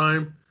at all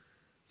time.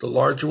 The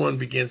larger one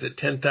begins at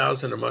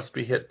 $10,000 and must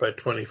be hit by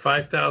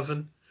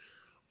 $25,000.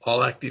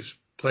 All active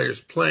players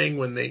playing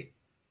when it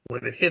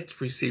hits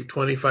receive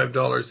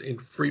 $25 in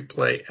free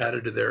play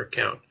added to their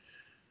account.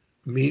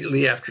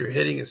 Immediately after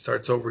hitting, it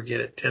starts over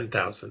again at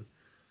 $10,000.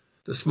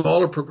 The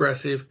smaller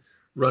progressive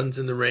runs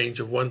in the range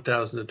of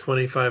 $1,000 to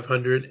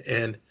 $2,500,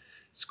 and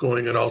it's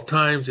going at all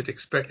times. It's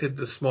expected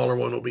the smaller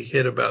one will be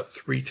hit about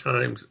 3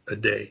 times a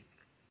day.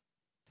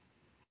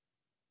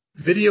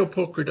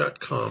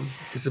 Videopoker.com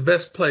is the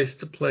best place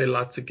to play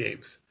lots of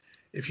games.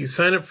 If you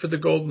sign up for the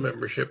Gold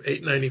membership,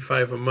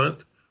 $8.95 a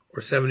month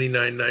or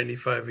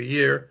 $79.95 a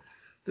year,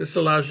 this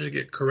allows you to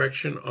get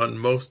correction on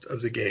most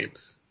of the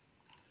games.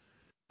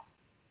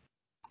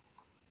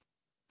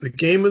 The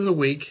game of the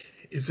week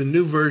is a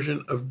new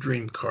version of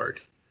Dream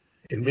Card.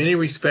 In many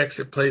respects,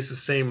 it plays the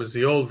same as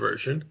the old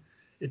version.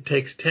 It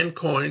takes 10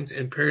 coins,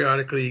 and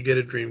periodically you get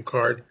a Dream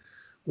Card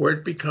where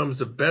it becomes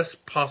the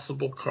best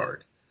possible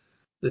card.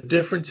 The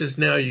difference is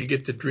now you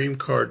get the Dream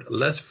Card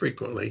less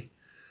frequently,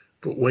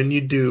 but when you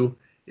do,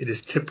 it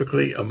is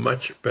typically a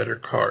much better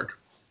card.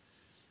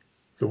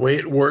 The way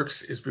it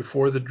works is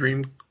before the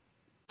Dream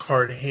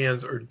Card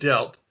hands are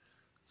dealt,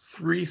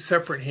 3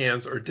 separate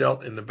hands are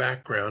dealt in the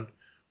background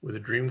with a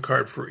Dream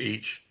Card for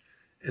each,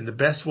 and the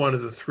best one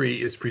of the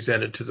 3 is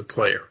presented to the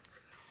player.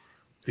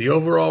 The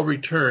overall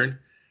return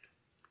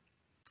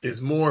is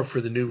more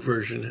for the new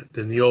version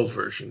than the old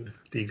version.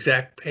 The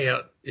exact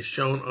payout is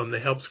shown on the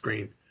help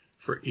screen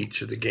for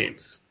each of the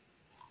games.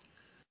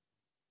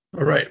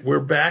 All right, we're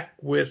back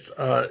with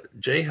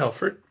Jay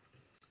Helfert.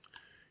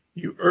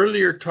 You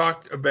earlier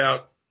talked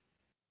about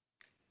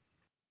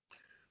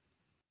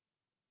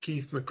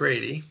Keith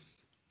McGrady.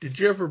 Did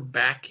you ever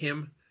back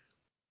him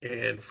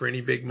and for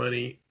any big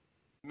money?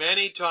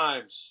 Many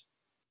times.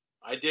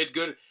 I did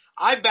good.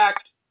 I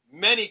backed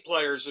many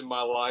players in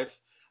my life.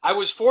 I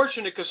was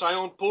fortunate because I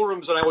owned pool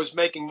rooms and I was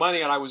making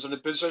money and I was in a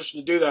position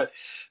to do that.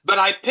 But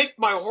I picked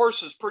my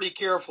horses pretty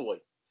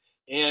carefully.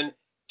 And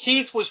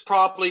Keith was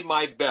probably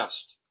my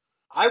best.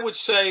 I would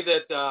say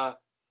that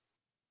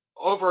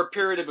over a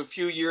period of a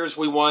few years,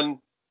 we won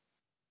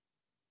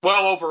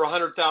well over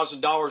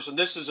 $100,000. And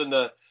this is in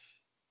the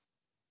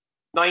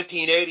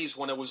 1980s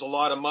when it was a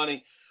lot of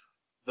money.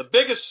 The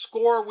biggest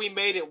score we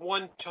made at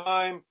one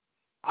time,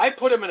 I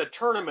put him in a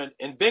tournament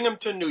in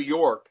Binghamton, New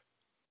York.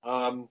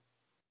 It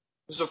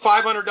was a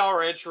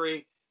 $500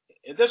 entry.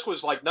 This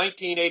was like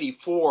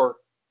 1984,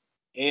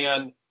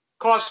 and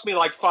cost me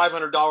like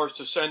 $500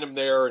 to send him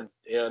there and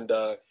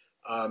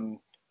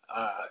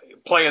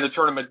play in the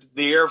tournament,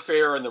 the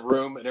airfare and the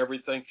room and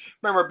everything.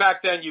 Remember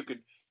back then you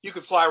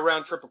could fly a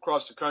round trip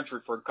across the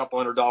country for a couple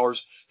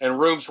 $100, and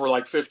rooms were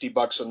like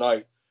 $50 a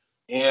night.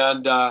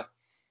 And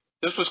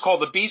this was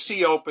called the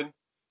BC Open,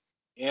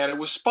 and it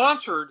was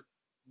sponsored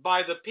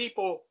by the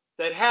people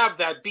that have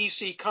that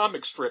BC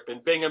comic strip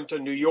in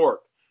Binghamton, New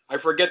York. I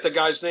forget the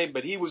guy's name,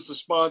 but he was the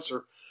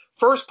sponsor.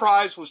 First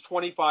prize was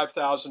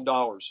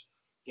 $25,000.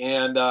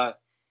 And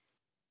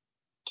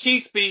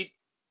Keith beat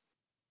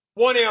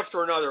one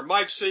after another,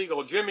 Mike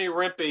Siegel, Jimmy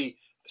Rimpey,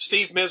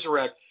 Steve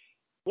Miserek.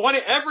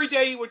 Every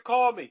day he would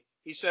call me.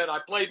 He said, I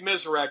played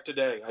Miserek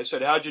today. I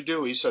said, how'd you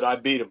do? He said, I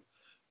beat him.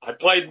 I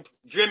played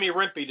Jimmy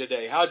Rimpey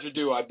today. How'd you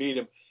do? I beat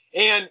him.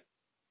 And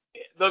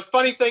the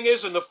funny thing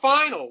is, in the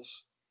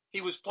finals,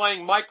 he was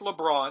playing Mike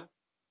LeBron,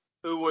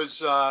 who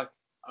was a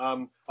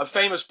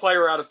famous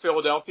player out of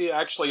Philadelphia,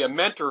 actually a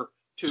mentor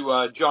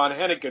to John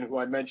Hennigan, who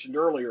I mentioned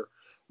earlier.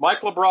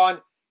 Mike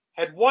LeBron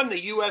had won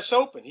the U.S.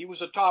 Open. He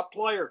was a top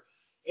player.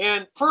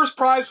 And first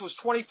prize was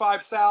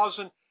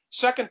 $25,000.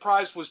 Second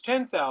prize was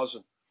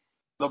 $10,000.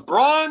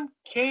 LeBron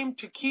came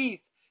to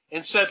Keith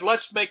and said,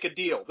 let's make a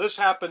deal. This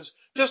happens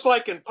just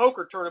like in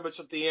poker tournaments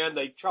at the end,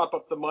 they chop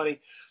up the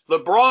money.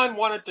 LeBron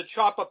wanted to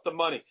chop up the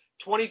money,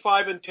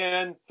 25 and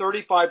 10,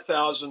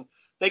 35,000.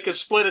 They could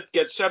split it,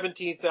 get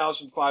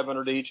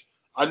 17,500 each,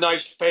 a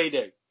nice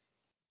payday.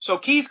 So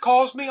Keith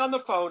calls me on the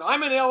phone.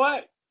 I'm in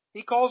L.A.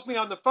 He calls me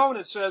on the phone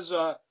and says,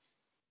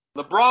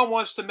 LeBron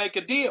wants to make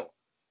a deal.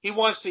 He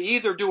wants to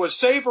either do a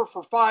saver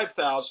for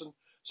 5,000,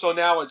 so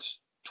now it's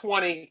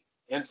 20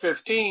 and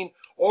 15,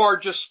 or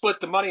just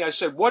split the money. I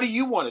said, what do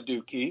you want to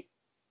do, Keith?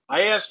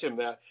 I asked him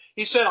that.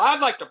 He said,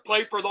 I'd like to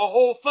play for the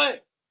whole thing.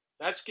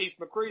 That's Keith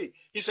McGrady.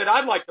 He said,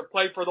 I'd like to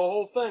play for the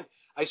whole thing.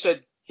 I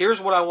said,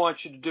 here's what I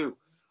want you to do.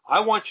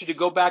 I want you to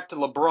go back to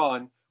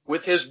LeBron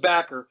with his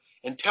backer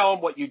and tell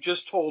him what you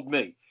just told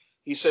me.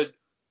 He said,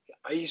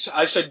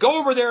 I said, go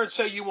over there and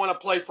say you want to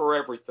play for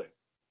everything.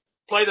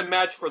 Play the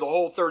match for the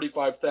whole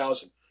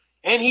 35,000.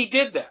 And he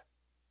did that.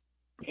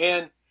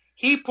 And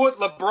he put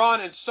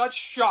LeBron in such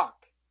shock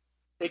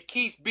that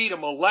Keith beat him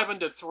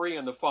 11-3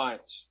 in the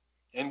finals.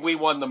 And we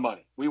won the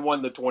money. We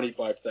won the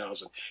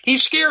 25,000. He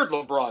scared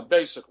LeBron,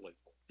 basically.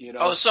 You know.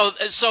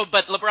 Oh,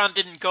 but LeBron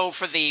didn't go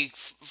for the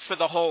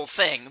whole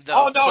thing.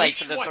 Play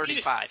for the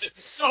 35.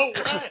 No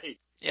way.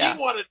 Yeah.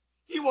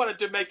 He wanted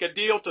to make a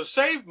deal to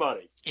save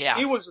money. Yeah.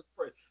 He was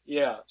afraid.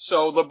 Yeah.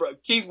 So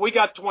Keith, we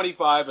got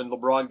 25 and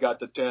LeBron got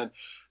the 10.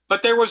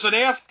 But there was an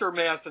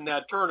aftermath in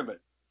that tournament.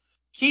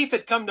 Keith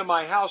had come to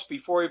my house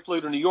before he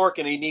flew to New York,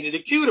 and he needed a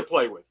cue to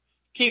play with.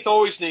 Keith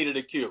always needed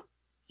a cue,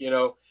 you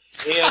know.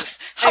 And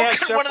how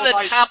could one of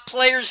the top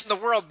players in the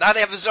world not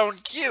have his own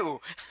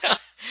cue?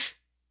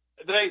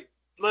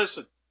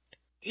 Listen.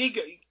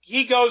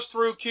 He goes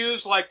through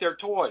cues like they're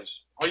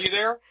toys. Are you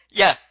there?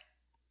 Yeah.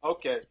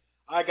 Okay.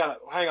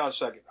 Hang on a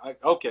second.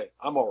 Okay,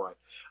 I'm all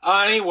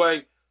right.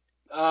 Anyway,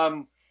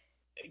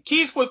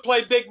 Keith would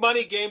play big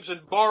money games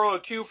and borrow a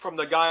cue from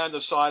the guy on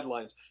the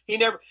sidelines.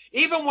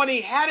 Even when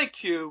he had a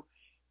cue,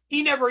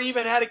 he never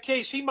even had a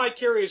case. He might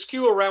carry his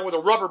cue around with a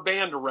rubber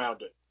band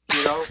around it,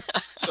 you know?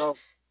 So,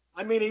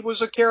 I mean, he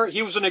was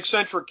an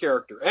eccentric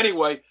character.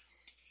 Anyway,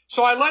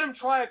 so I let him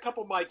try a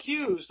couple of my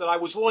cues that I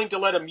was willing to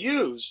let him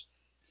use,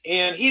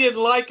 and he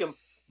didn't like them.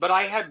 but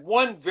I had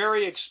one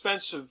very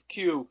expensive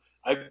cue,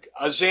 a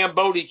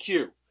Szamboti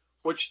cue,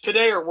 which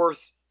today are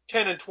worth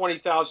 $10,000 and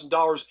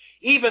 $20,000.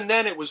 Even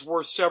then, it was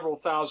worth several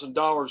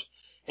 $1,000s.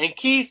 And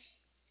Keith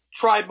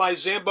tried my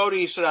Szamboti.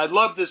 He said, "I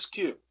love this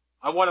cue.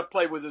 I want to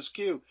play with this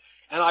cue."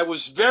 And I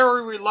was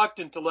very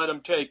reluctant to let him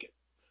take it.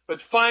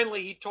 But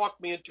finally, he talked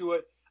me into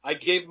it. I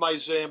gave my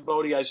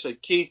Szamboti. I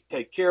said, "Keith,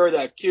 take care of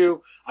that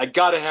cue. I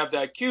got to have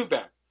that cue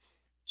back."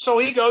 So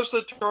he goes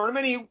to the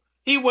tournament.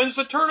 He wins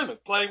the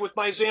tournament playing with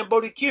my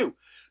Szamboti cue.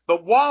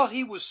 But while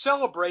he was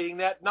celebrating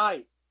that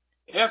night,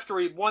 after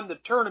he won the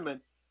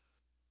tournament,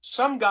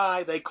 some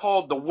guy they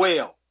called the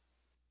Whale,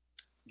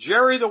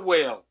 Jerry the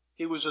Whale,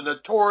 he was a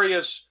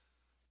notorious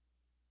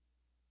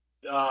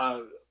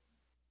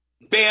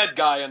bad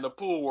guy in the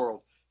pool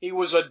world. He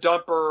was a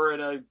dumper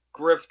and a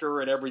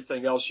grifter and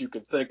everything else you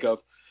could think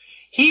of.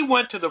 He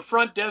went to the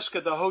front desk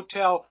of the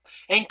hotel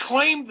and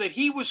claimed that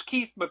he was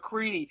Keith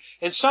McGrady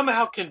and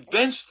somehow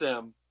convinced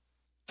them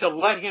to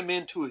let him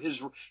into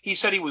his room. He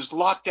said he was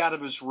locked out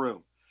of his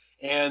room.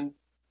 And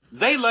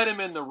they let him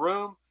in the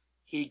room.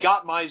 He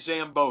got my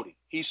Szamboti.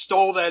 He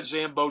stole that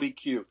Szamboti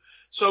cue.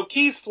 So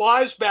Keith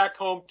flies back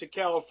home to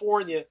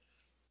California,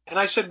 and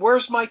I said,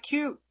 "Where's my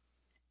cue?"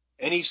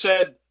 And he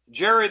said,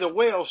 "Jerry the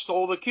Whale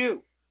stole the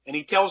cue." And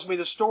he tells me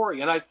the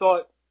story. And I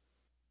thought,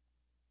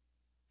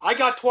 I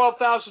got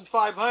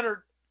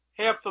 $12,500,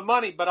 half the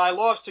money, but I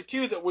lost a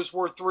cue that was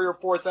worth $3,000 or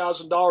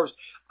 $4,000.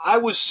 I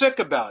was sick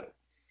about it.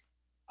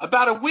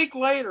 About a week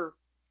later,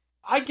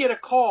 I get a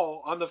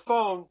call on the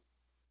phone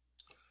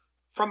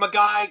from a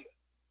guy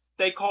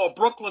they call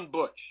Brooklyn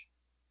Butch,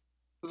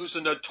 who's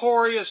a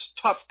notorious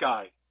tough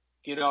guy,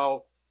 you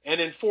know, an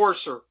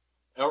enforcer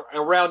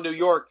around New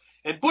York.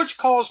 And Butch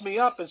calls me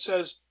up and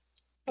says,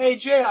 "Hey,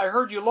 Jay, I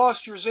heard you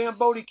lost your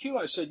Szamboti cue."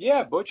 I said,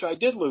 "Yeah, Butch, I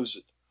did lose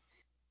it."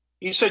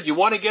 He said, "You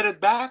want to get it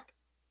back?"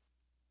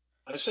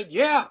 I said,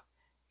 "Yeah."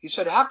 He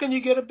said, "How can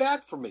you get it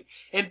back from me?"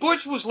 And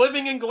Butch was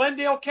living in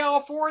Glendale,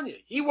 California.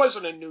 He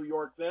wasn't in New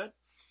York then.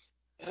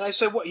 And I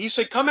said, "What?" He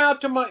said, come out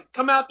to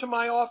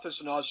my office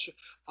and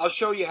I'll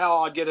show you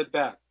how I'll get it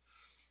back."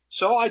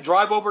 So I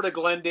drive over to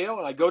Glendale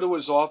and I go to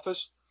his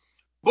office.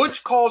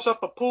 Butch calls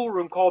up a pool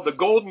room called the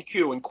Golden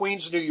Q in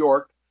Queens, New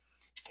York,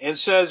 and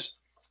says,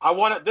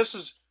 this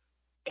is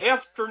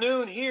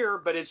afternoon here,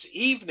 but it's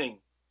evening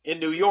in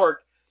New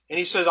York. And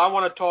he says, "I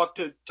want to talk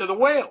to the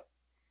Whale."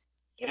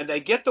 And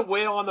they get the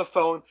Whale on the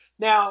phone.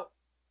 Now,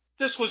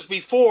 this was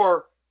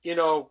before, you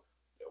know,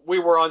 we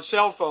were on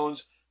cell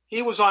phones.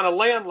 He was on a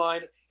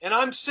landline, and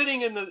I'm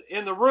sitting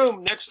in the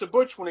room next to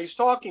Butch when he's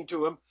talking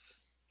to him.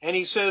 And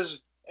he says,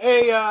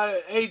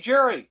 Hey,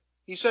 Jerry.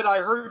 He said, "I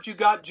heard you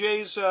got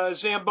Jay's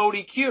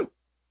Szamboti cue."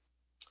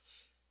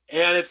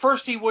 And at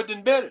first he wouldn't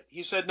admit it.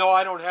 He said, "No,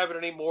 I don't have it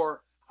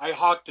anymore. I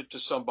hawked it to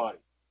somebody."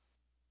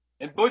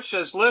 And Butch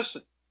says,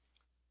 "Listen,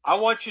 I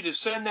want you to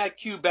send that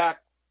cue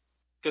back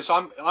because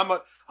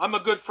I'm a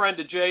good friend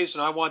of Jay's,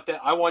 and I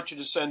want you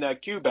to send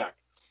that cue back."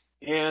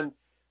 And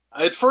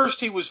at first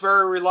he was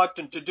very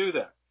reluctant to do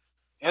that.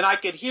 And I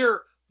could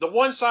hear the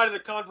one side of the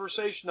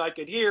conversation I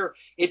could hear,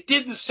 it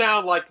didn't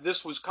sound like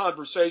this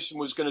conversation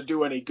was going to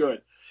do any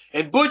good.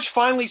 And Butch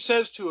finally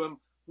says to him,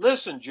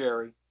 "Listen,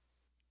 Jerry,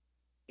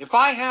 if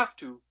I have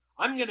to,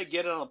 I'm going to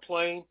get on a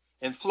plane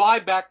and fly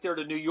back there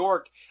to New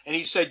York." And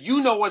he said,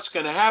 "You know what's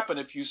going to happen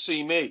if you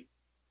see me."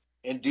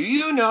 And do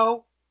you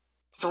know,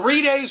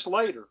 3 days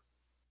later,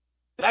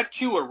 that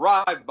cue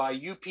arrived by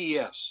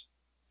UPS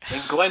in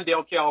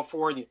Glendale,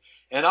 California.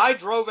 And I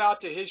drove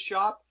out to his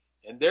shop,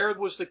 and there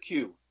was the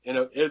cue.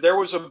 There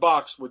was a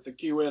box with the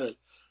cue in it.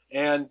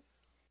 And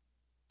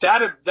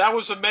that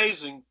was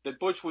amazing that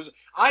Butch was.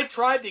 I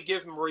tried to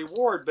give him a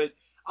reward, but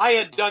I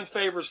had done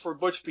favors for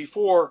Butch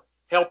before,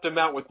 helped him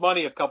out with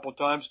money a couple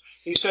times.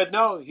 He said,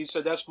 "No." He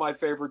said, "That's my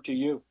favor to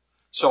you."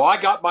 So I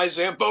got my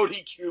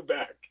Szamboti cue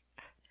back.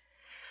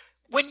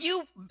 When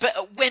you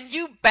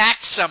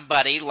back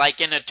somebody like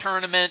in a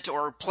tournament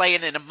or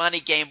playing in a money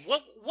game,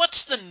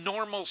 what's the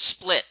normal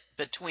split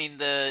between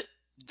the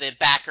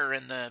backer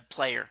and the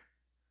player?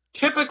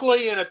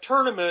 Typically in a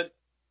tournament,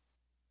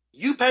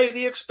 you pay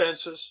the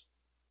expenses,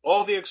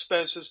 all the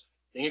expenses,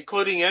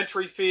 including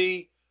entry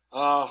fee,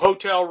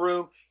 hotel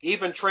room,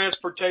 even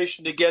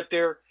transportation to get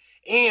there,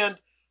 and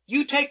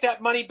you take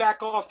that money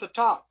back off the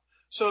top.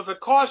 So if it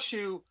costs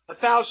you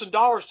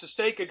 $1,000 to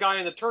stake a guy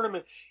in the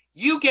tournament,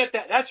 you get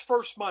that. That's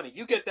first money.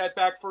 You get that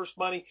back first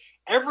money.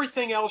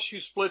 Everything else you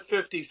split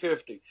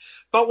 50-50.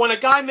 But when a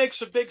guy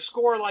makes a big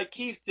score like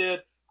Keith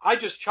did, I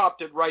just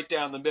chopped it right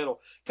down the middle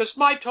because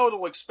my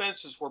total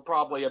expenses were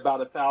probably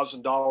about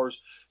 $1,000.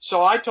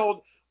 So I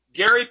told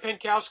Gary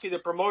Pinkowski, the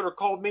promoter,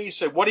 called me. He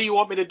said, "What do you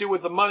want me to do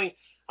with the money?"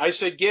 I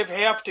said, "Give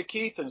half to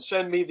Keith and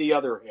send me the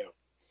other half."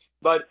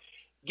 But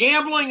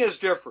gambling is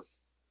different.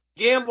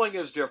 Gambling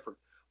is different.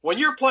 When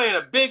you're playing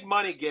a big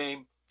money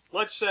game,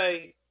 let's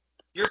say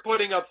you're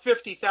putting up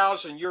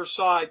 50,000 your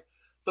side,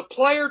 the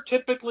player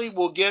typically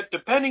will get,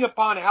 depending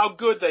upon how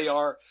good they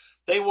are,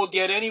 they will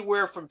get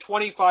anywhere from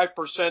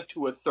 25%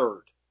 to a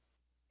third.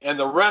 And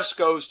the rest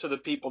goes to the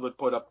people that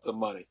put up the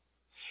money.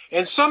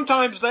 And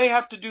sometimes they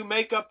have to do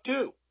makeup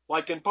too,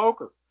 like in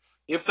poker.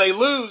 If they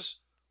lose,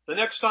 the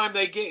next time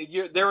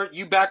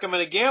you back them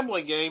in a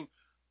gambling game,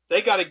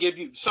 they got to give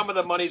you some of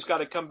the money's got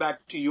to come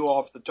back to you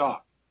off the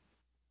top.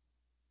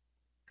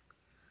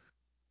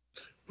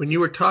 When you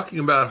were talking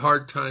about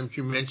hard times,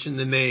 you mentioned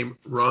the name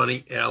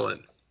Ronnie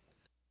Allen.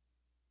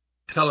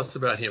 Tell us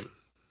about him.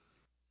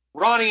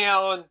 Ronnie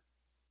Allen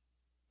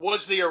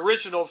was the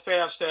original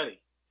Fast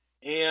Eddie,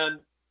 and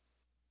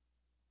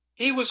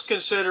he was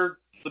considered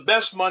the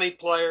best money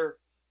player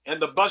and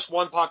the best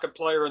one-pocket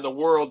player in the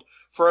world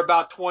for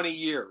about 20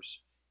 years.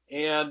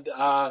 And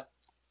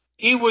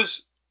he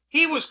was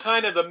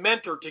kind of the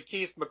mentor to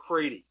Keith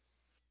McGrady.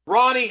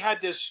 Ronnie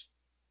had this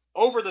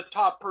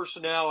over-the-top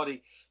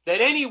personality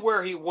that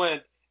anywhere he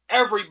went,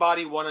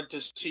 everybody wanted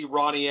to see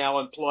Ronnie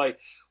Allen play.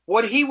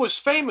 What he was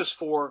famous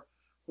for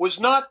was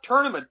not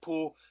tournament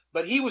pool,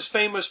 but he was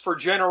famous for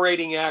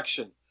generating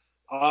action.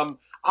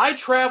 I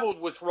traveled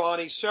with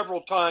Ronnie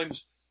several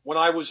times when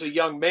I was a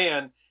young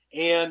man,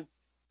 and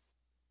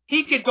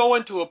he could go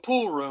into a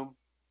pool room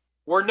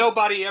where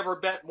nobody ever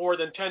bet more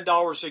than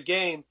 $10 a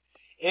game,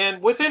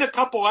 and within a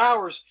couple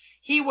hours,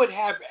 he would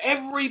have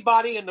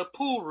everybody in the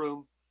pool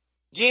room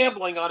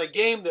gambling on a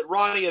game that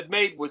Ronnie had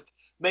made with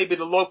maybe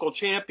the local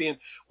champion,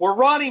 where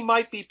Ronnie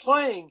might be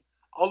playing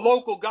a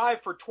local guy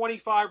for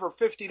 $25 or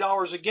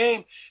 $50 a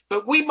game,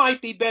 but we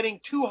might be betting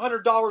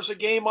 $200 a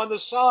game on the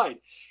side.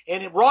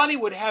 And Ronnie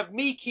would have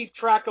me keep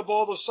track of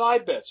all the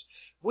side bets.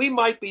 We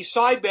might be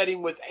side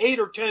betting with 8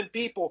 or 10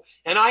 people,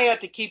 and I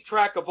had to keep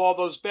track of all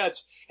those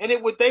bets. And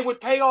they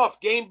would pay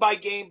off game by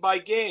game by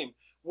game,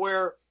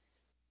 where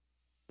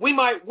we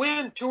might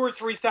win $2,000 or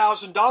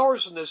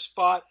 $3,000 in this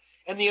spot.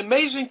 And the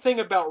amazing thing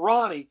about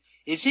Ronnie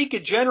is he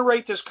could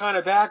generate this kind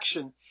of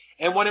action,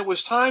 and when it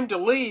was time to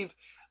leave,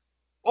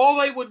 all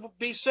they would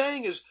be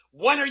saying is,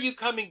 when are you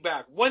coming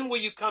back? When will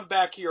you come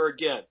back here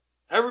again?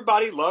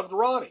 Everybody loved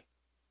Ronnie.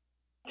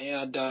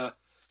 And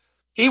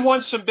he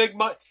won some big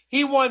money.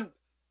 He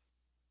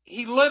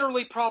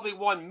literally probably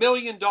won $1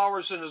 million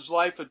in his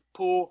life at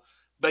pool,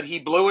 but he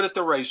blew it at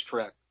the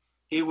racetrack.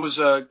 He was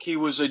a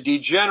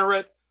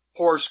degenerate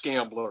horse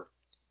gambler.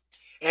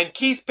 And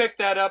Keith picked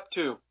that up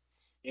too.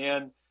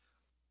 And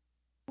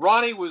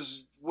Ronnie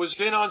was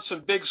in on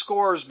some big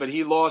scores, but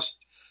he lost.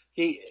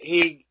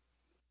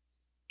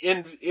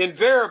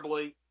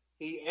 Invariably,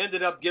 he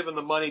ended up giving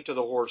the money to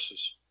the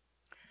horses.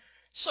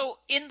 So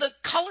in The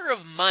Color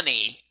of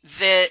Money,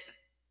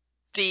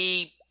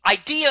 the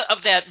idea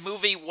of that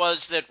movie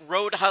was that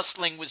road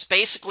hustling was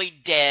basically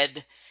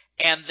dead,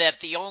 and that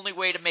the only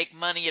way to make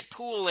money at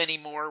pool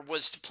anymore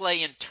was to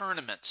play in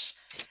tournaments.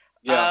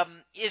 Yeah.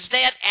 Is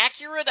that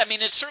accurate? I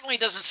mean, it certainly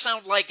doesn't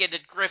sound like it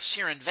at Griff's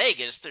here in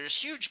Vegas. There's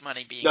huge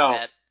money being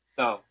bet.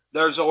 No,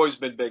 there's always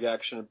been big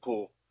action in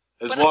pool.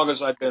 As long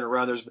as I've been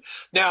around,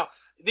 Now,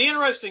 the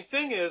interesting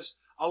thing is,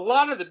 a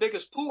lot of the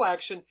biggest pool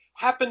action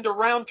happened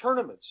around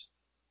tournaments.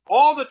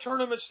 All the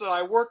tournaments that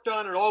I worked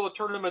on and all the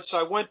tournaments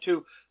I went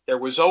to, there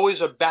was always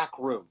a back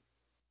room.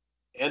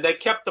 And they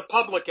kept the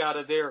public out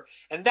of there.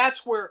 And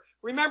that's where,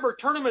 remember,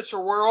 tournaments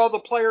are where all the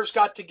players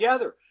got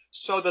together.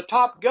 So the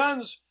top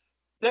guns,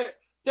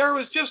 there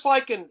was just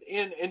like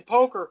in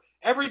poker,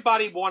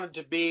 everybody wanted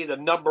to be the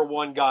number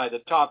one guy, the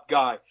top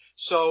guy.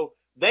 So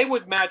they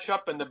would match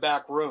up in the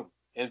back room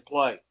and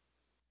play.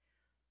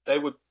 They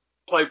would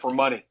play for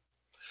money.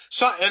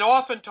 So, and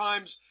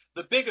oftentimes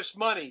the biggest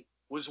money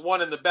was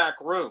won in the back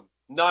room,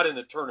 not in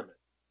the tournament.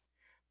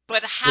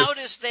 But how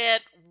does that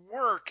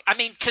work? I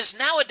mean, because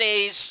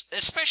nowadays,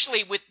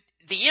 especially with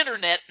the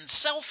internet and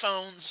cell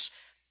phones,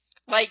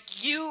 like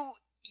you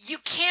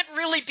can't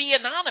really be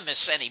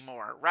anonymous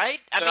anymore, right?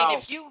 I mean,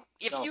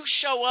 if you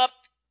show up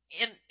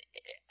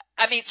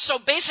so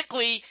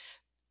basically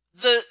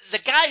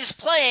the guys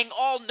playing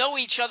all know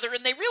each other,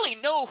 and they really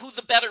know who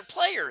the better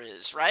player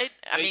is, right?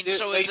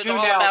 Is it all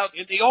about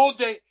in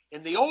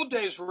the old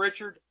days,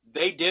 Richard,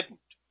 they didn't.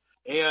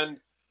 And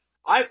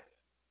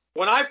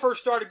when I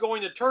first started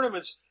going to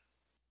tournaments,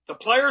 the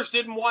players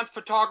didn't want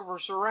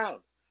photographers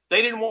around.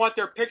 They didn't want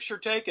their picture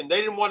taken.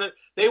 They didn't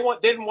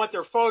want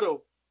their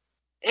photo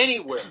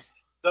anywhere.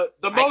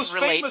 The most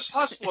famous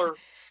hustler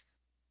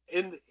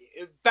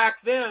back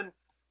then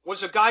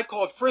was a guy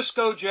called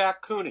Frisco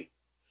Jack Cooney.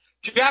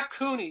 Jack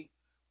Cooney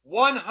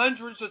won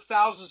hundreds of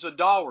thousands of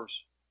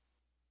dollars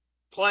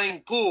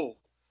playing pool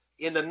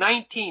in the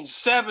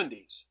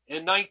 1970s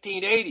and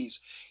 1980s.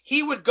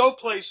 He would go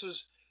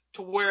places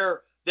to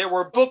where there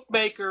were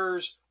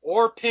bookmakers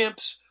or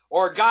pimps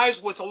or guys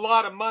with a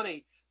lot of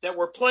money that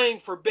were playing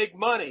for big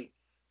money.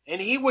 And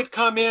he would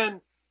come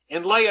in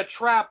and lay a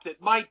trap that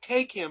might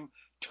take him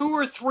 2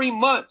 or 3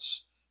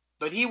 months,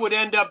 but he would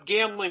end up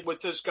gambling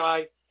with this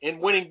guy and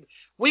winning.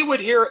 We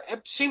would hear,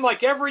 it seemed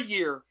like every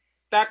year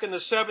back in the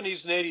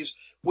 70s and 80s,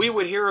 we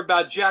would hear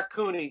about Jack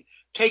Cooney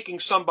taking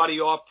somebody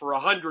off for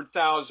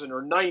 $100,000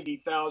 or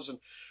 $90,000.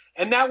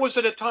 And that was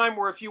at a time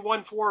where if you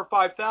won $4,000 or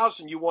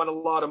 $5,000, you won a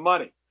lot of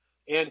money.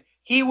 And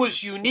he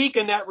was unique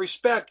in that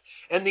respect.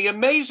 And the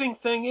amazing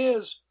thing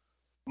is,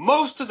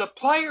 most of the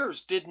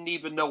players didn't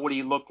even know what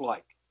he looked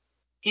like.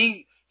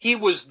 He He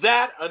was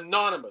that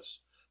anonymous.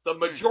 The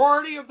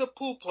majority of the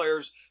pool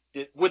players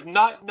would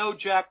not know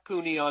Jack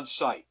Cooney on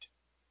sight.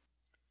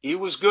 He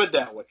was good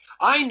that way.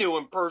 I knew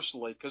him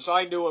personally because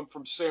I knew him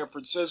from San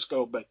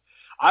Francisco, but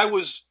I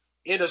was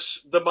in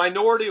the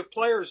minority of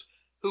players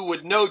who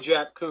would know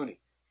Jack Cooney.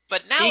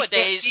 But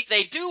nowadays,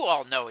 they do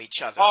all know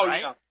each other, oh,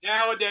 right? yeah.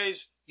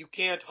 Nowadays, you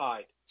can't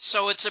hide.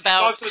 So it's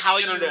about how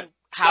you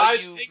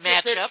Guys take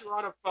match your up. picture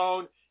on a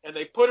phone, and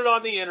they put it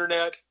on the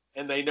internet,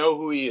 and they know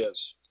who he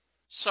is.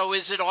 So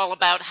is it all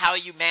about how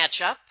you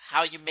match up,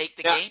 how you make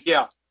the game?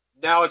 Yeah.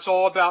 Now it's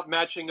all about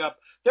matching up.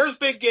 There's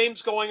big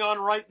games going on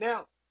right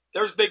now.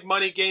 There's big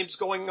money games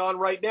going on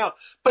right now,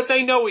 but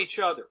they know each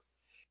other.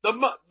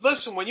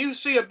 Listen, when you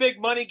see a big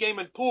money game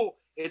in pool,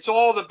 it's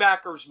all the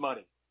backers'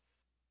 money.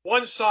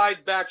 One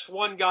side backs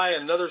one guy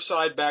and another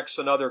side backs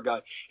another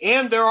guy.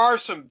 And there are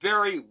some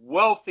very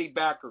wealthy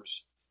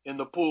backers in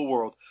the pool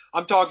world.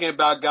 I'm talking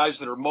about guys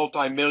that are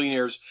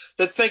multimillionaires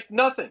that think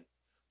nothing.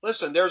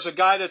 Listen, there's a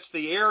guy that's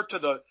the heir to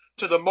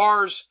the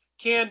Mars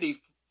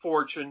candy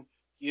fortune.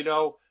 You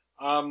know,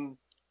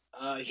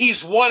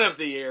 he's one of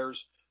the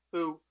heirs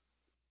who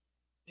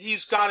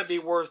he's got to be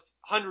worth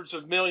hundreds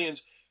of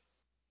millions.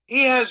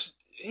 He has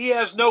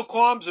no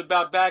qualms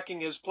about backing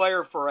his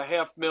player for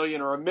 $500,000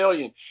 or $1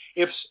 million.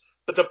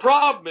 But the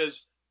problem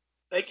is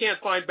they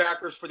can't find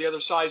backers for the other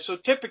side. So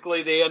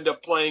typically they end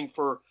up playing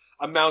for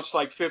amounts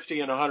like 50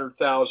 and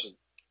 100,000.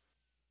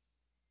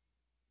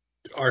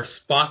 Are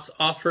spots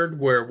offered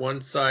where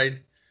one side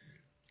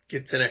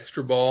gets an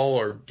extra ball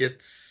or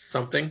gets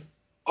something?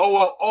 Oh,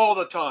 well, all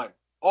the time.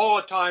 All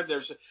the time.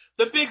 There's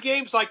the big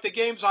games like the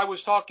games I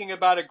was talking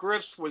about at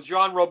Griff's with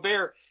Jean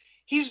Robert.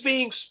 He's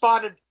being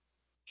spotted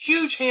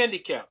huge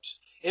handicaps.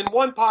 In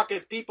one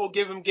pocket, people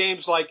give him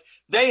games like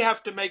they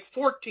have to make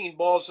 14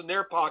 balls in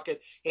their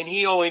pocket, and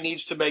he only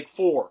needs to make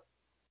 4.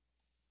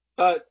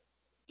 But,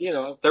 you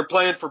know, they're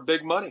playing for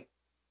big money.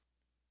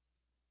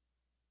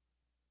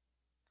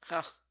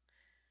 Huh.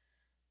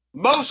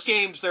 Most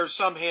games, there's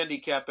some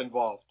handicap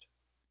involved.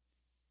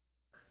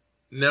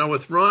 Now,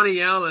 with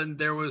Ronnie Allen,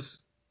 there was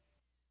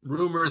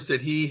rumors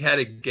that he had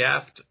a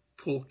Gaffed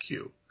pool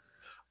cue.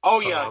 Oh,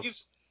 yeah.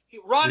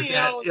 Ronnie is that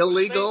Allen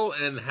illegal,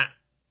 and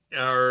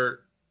are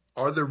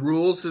there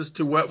rules as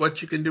to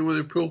what you can do with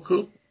a pool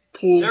cue?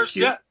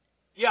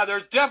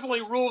 There's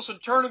definitely rules in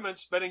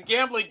tournaments, but in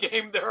gambling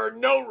game there are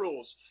no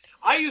rules.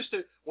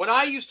 When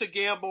I used to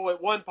gamble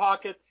at one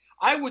pocket,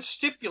 I would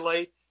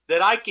stipulate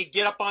that I could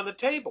get up on the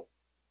table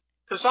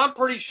because I'm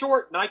pretty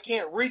short and I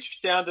can't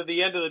reach down to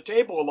the end of the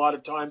table a lot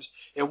of times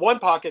in one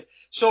pocket.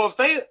 So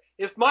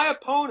if my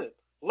opponent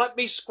let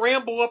me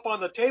scramble up on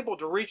the table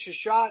to reach a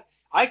shot,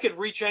 I could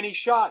reach any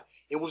shot.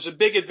 It was a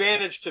big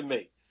advantage to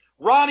me.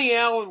 Ronnie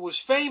Allen was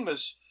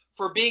famous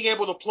for being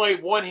able to play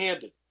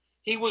one-handed.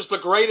 He was the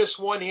greatest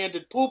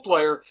one-handed pool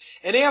player,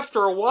 and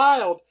after a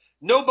while,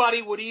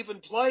 nobody would even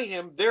play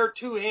him their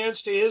 2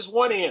 hands to his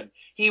 1 hand.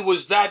 He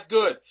was that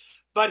good.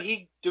 But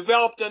he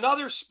developed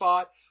another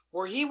spot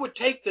where he would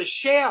take the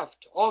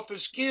shaft off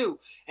his cue,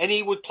 and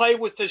he would play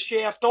with the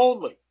shaft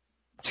only.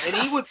 And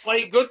he would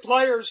play good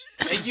players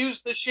and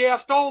use the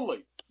shaft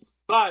only.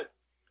 But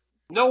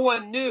no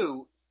one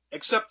knew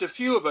except a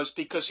few of us,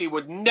 because he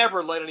would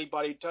never let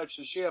anybody touch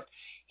the shaft.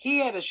 He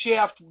had a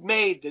shaft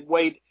made that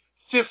weighed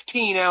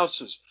 15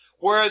 ounces,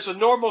 whereas a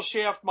normal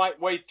shaft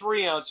might weigh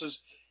 3 ounces.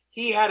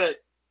 He had a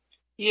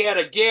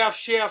Gaffed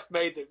shaft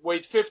made that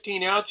weighed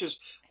 15 ounces,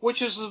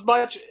 which is as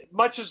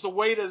much as the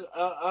weight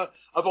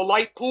of a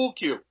light pool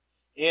cue,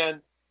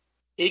 and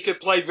he could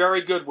play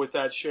very good with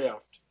that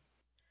shaft.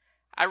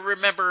 I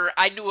remember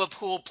I knew a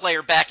pool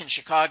player back in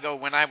Chicago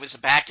when I was a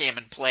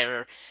backgammon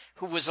player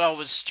who was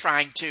always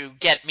trying to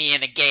get me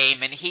in a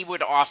game, and he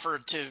would offer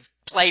to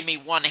play me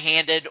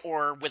one-handed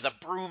or with a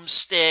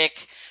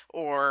broomstick,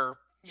 or,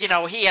 you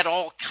know, he had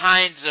all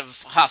kinds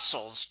of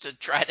hustles to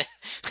try to...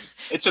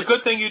 It's a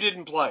good thing you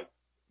didn't play.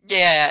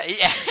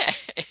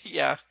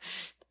 Yeah.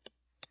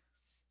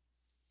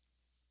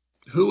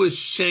 Who is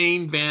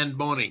Shane Van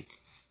Boening?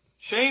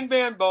 Shane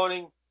Van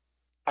Boening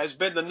has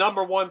been the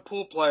number 1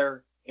 pool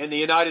player in the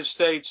United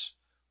States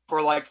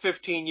for like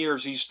 15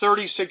 years. He's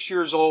 36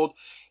 years old.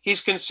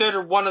 He's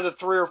considered one of the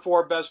 3 or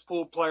 4 best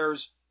pool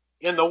players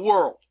in the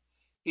world.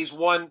 He's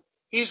won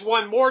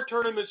more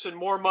tournaments and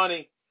more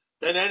money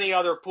than any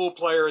other pool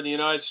player in the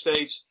United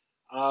States.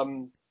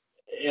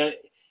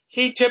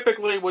 He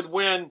typically would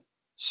win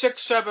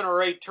 6, 7,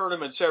 or 8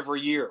 tournaments every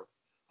year.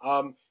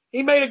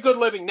 He made a good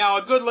living. Now,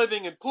 a good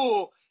living in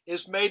pool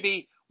is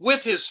maybe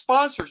with his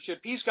sponsorship.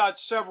 He's got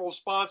several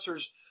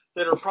sponsors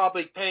that are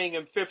probably paying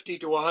him $50,000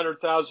 to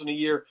 $100,000 a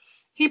year.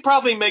 He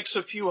probably makes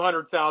a few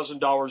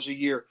 $100,000 a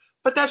year,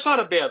 but that's not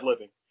a bad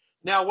living.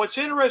 Now, what's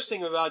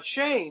interesting about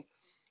Shane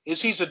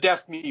is he's a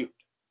deaf mute.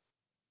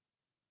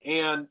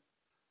 And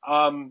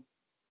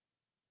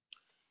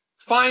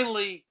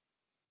finally,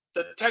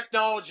 the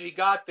technology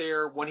got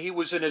there when he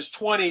was in his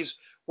 20s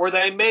where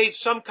they made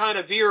some kind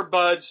of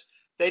earbuds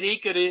that he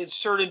could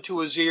insert into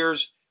his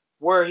ears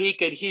where he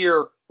could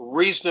hear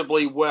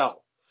reasonably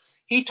well.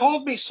 He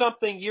told me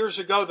something years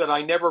ago that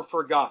I never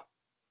forgot.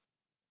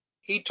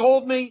 He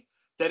told me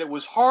that it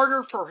was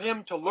harder for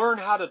him to learn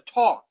how to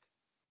talk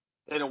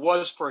than it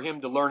was for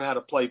him to learn how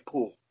to play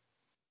pool.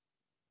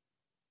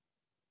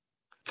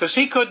 Because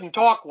he couldn't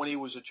talk when he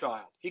was a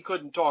child. He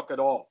couldn't talk at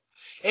all.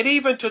 And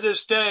even to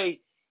this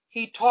day,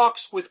 he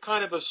talks with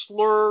kind of a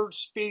slurred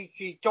speech.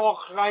 He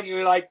talks kind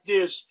of like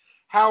this.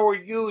 How are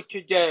you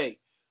today?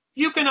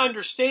 You can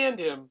understand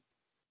him,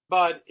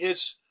 but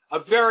it's a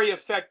very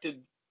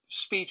affected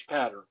speech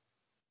pattern.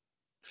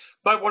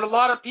 But what a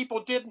lot of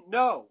people didn't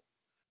know,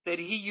 that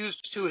he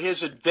used to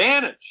his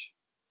advantage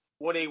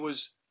when he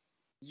was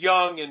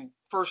young and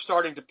first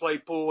starting to play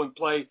pool and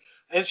play.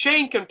 And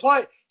Shane can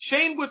play.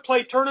 Shane would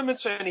play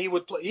tournaments, and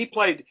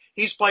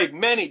he's played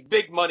many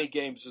big money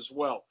games as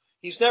well.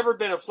 He's never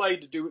been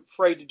afraid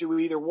to do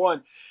either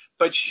one.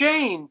 But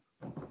Shane,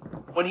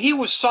 when he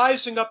was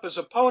sizing up his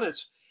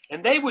opponents,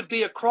 and they would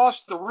be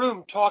across the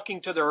room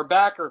talking to their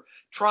backer,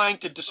 trying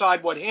to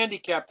decide what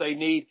handicap they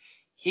need,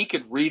 he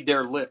could read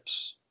their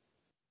lips.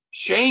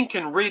 Shane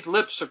can read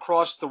lips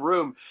across the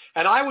room.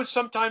 And I would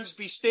sometimes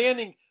be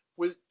standing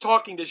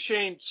talking to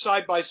Shane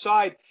side by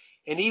side,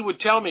 and he would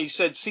tell me, he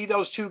said, see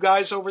those two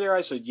guys over there?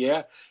 I said,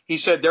 yeah. He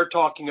said, they're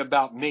talking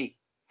about me.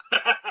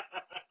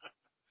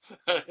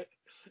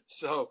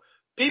 So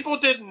people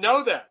didn't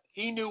know that.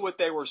 He knew what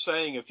they were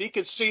saying. If he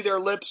could see their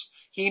lips,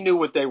 he knew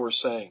what they were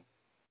saying.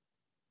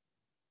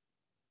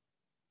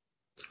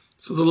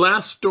 So the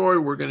last story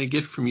we're going to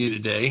get from you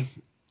today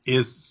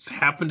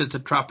happened at the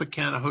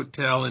Tropicana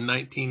Hotel in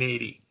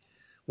 1980.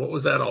 What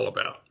was that all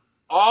about?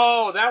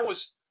 Oh, that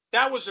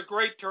was a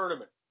great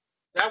tournament.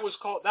 That was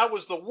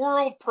the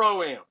World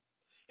Pro-Am.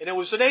 And it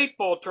was an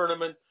 8-ball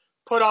tournament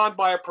put on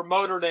by a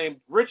promoter named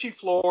Richie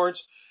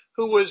Florence,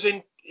 who was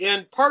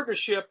in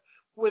partnership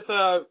with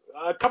a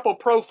couple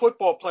pro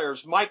football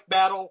players. Mike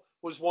Battle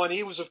was one.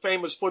 He was a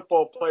famous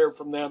football player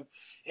from them.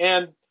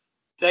 And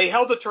they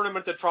held the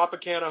tournament at the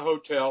Tropicana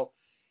Hotel.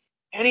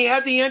 And he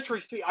had the entry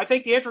fee. I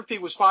think the entry fee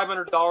was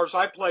 $500.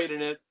 I played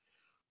in it.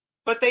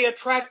 But they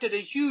attracted a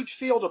huge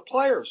field of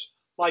players.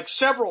 Like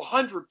several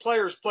hundred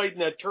players played in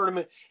that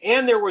tournament,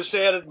 and there was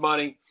added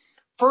money.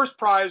 First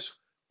prize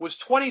was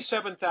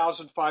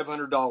 $27,500 in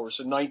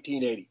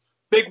 1980.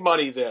 Big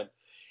money then.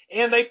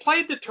 And they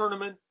played the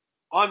tournament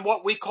on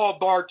what we call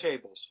bar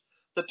tables.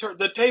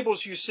 The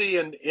tables you see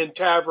in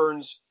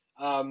taverns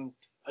to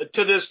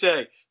this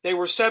day. They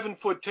were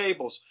 7-foot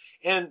tables.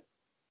 And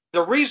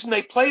the reason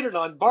they played it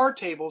on bar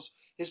tables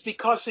is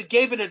because it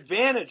gave an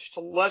advantage to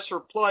lesser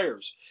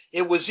players.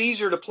 It was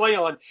easier to play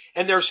on.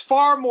 And there's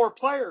far more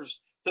players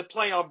that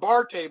play on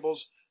bar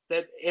tables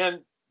that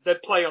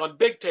play on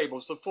big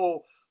tables,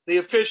 the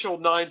official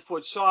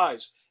 9-foot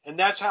size. And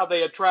that's how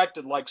they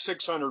attracted like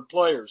 600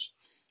 players.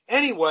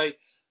 Anyway,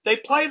 they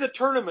play the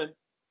tournament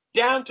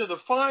down to the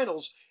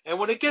finals. And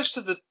when it gets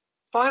to the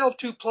final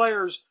two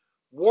players,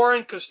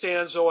 Warren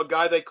Costanzo, a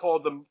guy they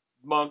called the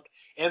Monk,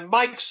 and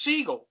Mike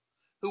Siegel,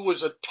 who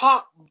was a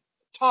top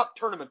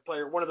tournament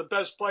player, one of the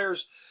best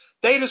players,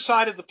 they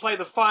decided to play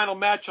the final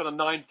match on a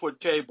 9-foot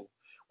table,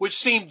 which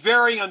seemed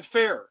very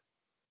unfair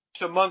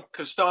to Monk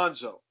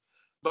Costanzo.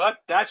 But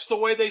that's the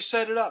way they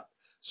set it up.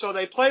 So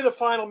they play the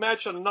final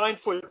match on a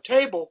 9-foot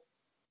table,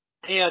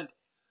 and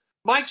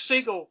Mike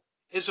Siegel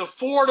is a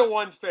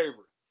 4-1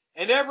 favorite.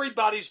 And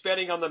everybody's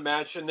betting on the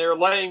match, and they're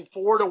laying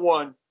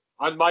 4-1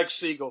 on Mike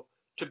Siegel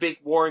to beat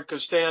Warren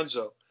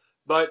Costanzo.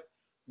 But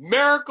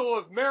miracle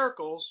of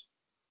miracles,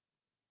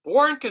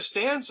 Warren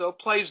Costanzo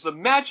plays the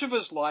match of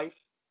his life,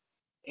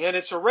 and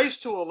it's a race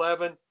to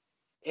 11,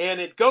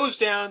 and it goes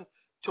down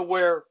to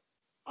where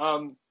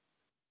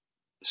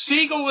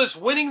Siegel is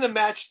winning the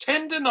match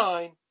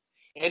 10-9,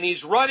 and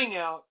he's running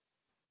out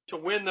to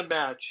win the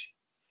match.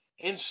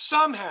 And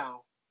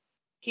somehow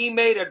he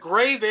made a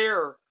grave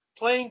error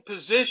playing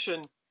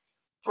position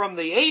from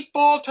the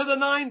 8-ball to the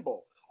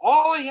 9-ball.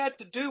 All he had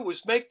to do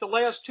was make the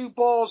last two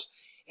balls,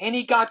 and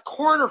he got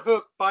corner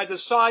hooked by the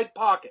side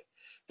pocket.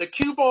 The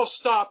cue ball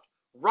stopped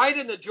right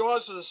in the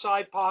jaws of the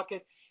side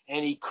pocket,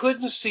 and he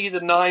couldn't see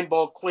the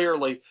 9-ball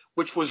clearly,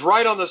 which was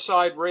right on the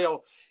side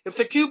rail. If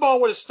the cue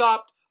ball would have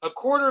stopped a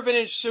quarter of an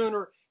inch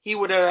sooner, he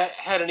would have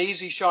had an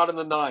easy shot in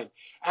the 9.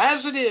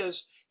 As it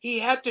is, he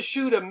had to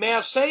shoot a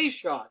massé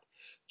shot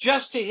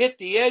just to hit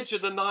the edge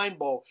of the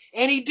 9-ball,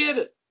 and he did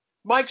it.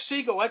 Mike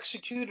Siegel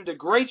executed a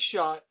great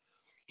shot.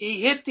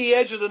 He hit the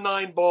edge of the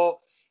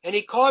 9-ball, and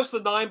he caused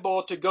the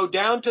 9-ball to go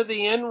down to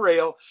the end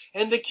rail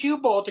and the cue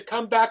ball to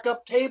come back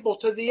up table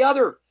to the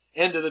other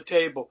end of the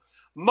table.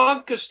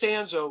 Monk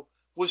Costanzo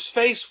was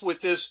faced with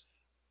this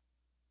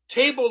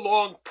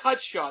table-long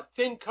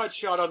thin cut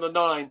shot on the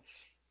 9.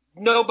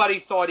 Nobody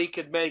thought he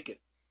could make it.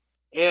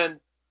 And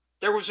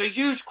there was a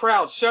huge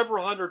crowd,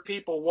 several hundred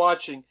people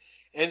watching,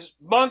 and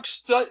Monk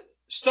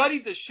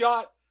studied the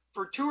shot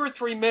for 2 or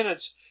 3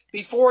 minutes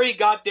before he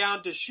got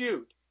down to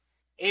shoot.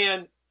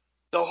 And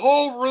the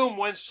whole room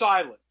went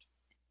silent.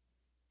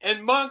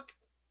 And Monk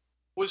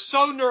was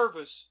so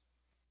nervous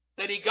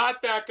that he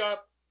got back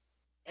up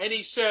and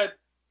he said,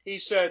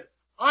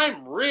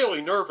 I'm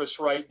really nervous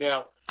right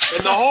now.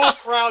 And the whole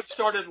crowd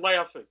started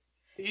laughing.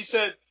 He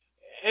said,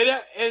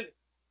 and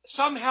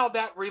somehow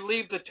that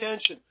relieved the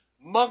tension.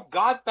 Monk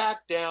got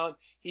back down.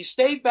 He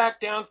stayed back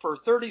down for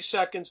 30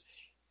 seconds.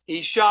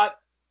 He shot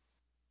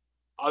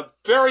a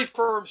very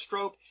firm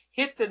stroke,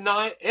 hit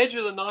the edge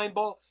of the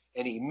 9-ball,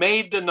 and he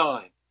made the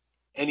 9.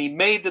 And he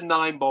made the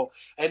 9-ball.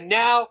 And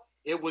now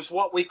it was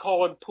what we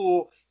call in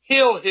pool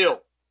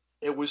hill.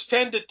 It was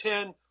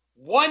 10-10,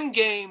 one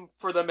game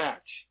for the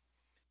match.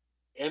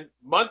 And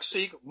Monk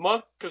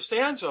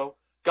Costanzo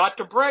got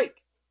to break.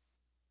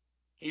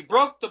 He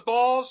broke the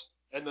balls,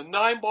 and the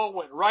 9-ball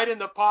went right in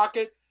the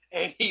pocket,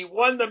 and he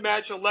won the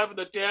match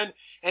 11-10,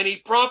 and he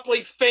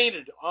promptly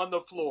fainted on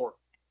the floor.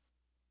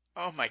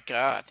 Oh my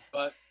God!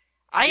 But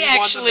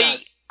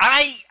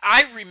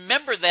I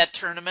remember that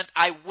tournament.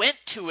 I went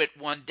to it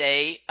one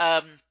day.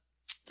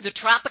 The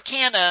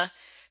Tropicana.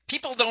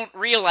 People don't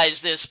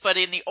realize this, but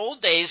in the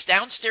old days,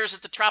 downstairs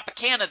at the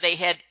Tropicana, they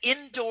had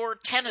indoor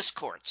tennis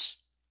courts.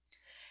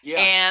 Yeah.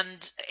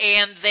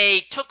 And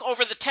they took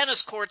over the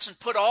tennis courts and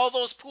put all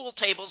those pool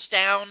tables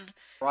down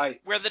right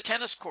where the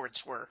tennis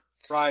courts were.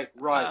 Right.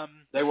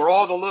 They were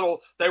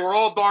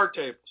all bar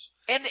tables.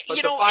 And but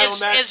you the know, final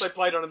match they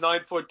played on a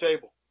 9-foot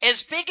table.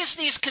 As big as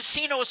these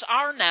casinos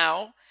are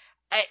now,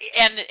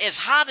 and as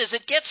hot as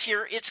it gets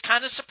here, it's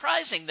kind of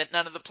surprising that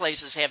none of the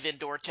places have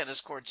indoor tennis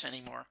courts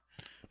anymore.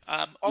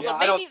 Although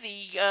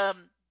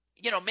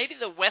maybe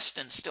the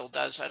Westin still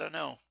does. I don't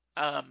know.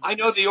 I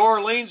know the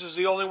Orleans is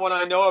the only one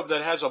I know of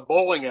that has a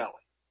bowling alley.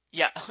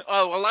 Yeah.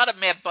 Oh, a lot of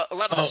them have, a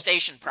lot of the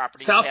station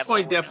properties. South have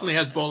Point definitely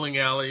has bowling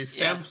alleys.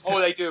 Yeah.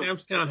 They do.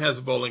 Samstown has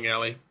a bowling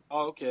alley.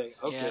 Oh, okay.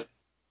 Yeah.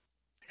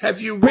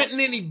 Have you written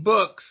any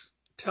books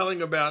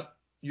telling about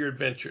your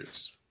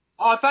adventures?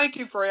 Oh, thank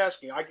you for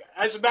asking.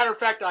 As a matter of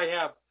fact, I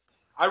have.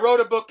 I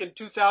wrote a book in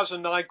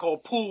 2009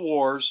 called Pool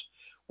Wars,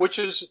 which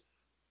is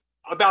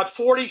about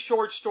 40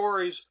 short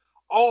stories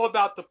all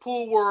about the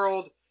pool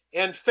world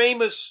and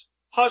famous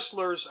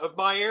hustlers of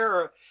my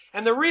era.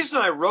 And the reason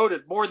I wrote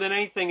it more than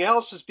anything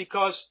else is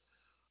because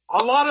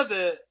a lot of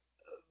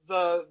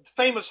the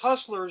famous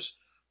hustlers,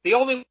 the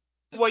only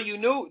way you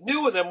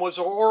knew of them was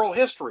oral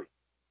history.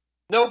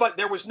 But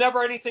there was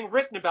never anything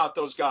written about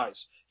those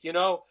guys, you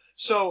know.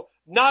 So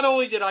not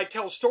only did I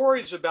tell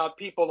stories about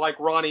people like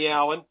Ronnie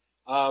Allen,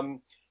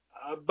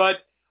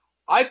 but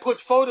I put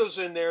photos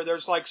in there.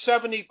 There's like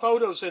 70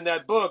 photos in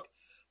that book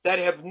that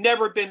have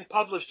never been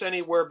published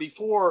anywhere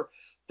before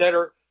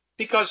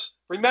because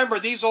remember,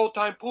 these old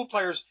time pool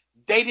players,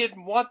 they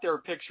didn't want their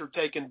picture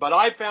taken, but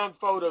I found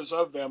photos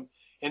of them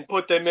and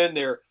put them in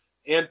there.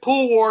 And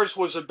Pool Wars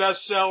was a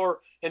bestseller.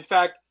 In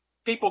fact,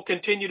 people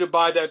continue to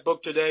buy that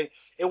book today.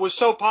 It was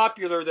so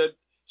popular that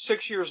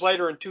 6 years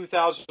later in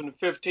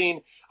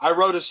 2015, I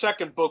wrote a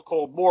second book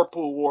called More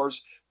Pool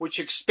Wars, which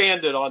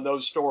expanded on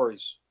those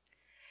stories.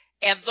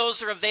 And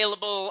those are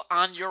available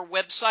on your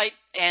website,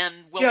 and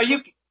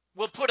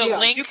we'll put a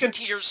link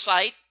to your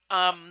site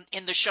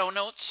in the show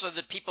notes so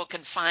that people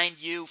can find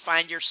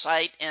your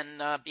site,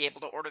 and be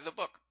able to order the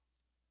book.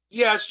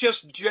 Yeah, it's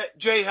just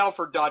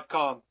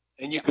jhelfert.com,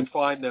 and you can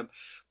find them.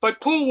 But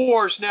Pool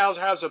Wars now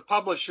has a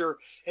publisher,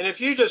 and if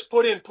you just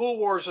put in Pool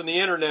Wars on the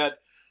internet,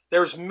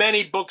 there's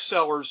many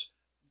booksellers,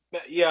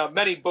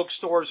 many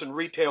bookstores and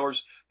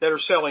retailers that are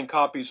selling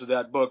copies of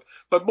that book.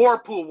 But More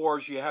Pool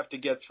Wars you have to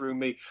get through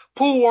me.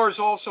 Pool Wars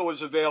also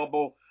is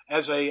available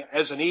as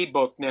an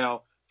ebook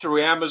now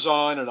through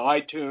Amazon and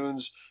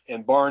iTunes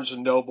and Barnes &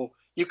 Noble.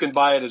 You can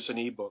buy it as an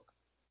ebook.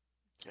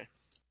 Okay.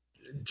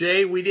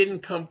 Jay, we didn't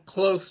come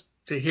close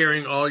to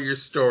hearing all your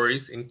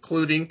stories,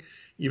 including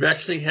you've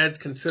actually had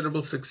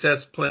considerable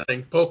success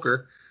playing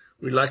poker.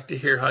 We'd like to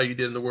hear how you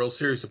did in the World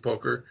Series of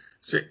Poker.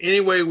 Is there any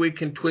way we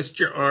can twist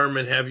your arm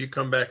and have you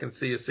come back and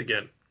see us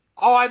again?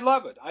 Oh, I'd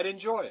love it. I'd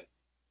enjoy it.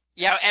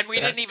 Yeah, and we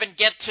didn't even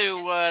get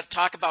to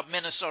talk about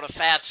Minnesota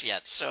Fats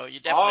yet, so you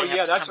definitely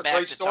have to come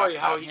back to talk about him. Oh, yeah, that's a great story,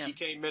 how he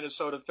became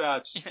Minnesota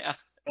Fats. Yeah.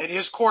 And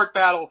his court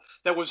battle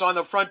that was on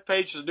the front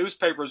page of the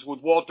newspapers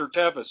with Walter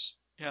Tevis.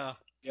 Yeah.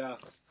 Yeah.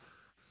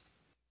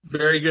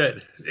 Very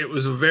good. It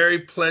was a very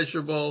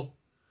pleasurable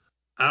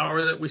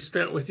hour that we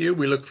spent with you.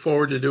 We look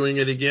forward to doing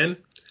it again.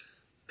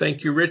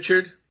 Thank you,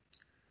 Richard.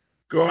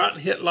 Go out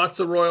and hit lots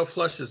of royal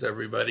flushes,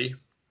 everybody.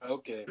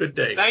 Okay. Good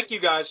day. Thank you,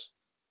 guys.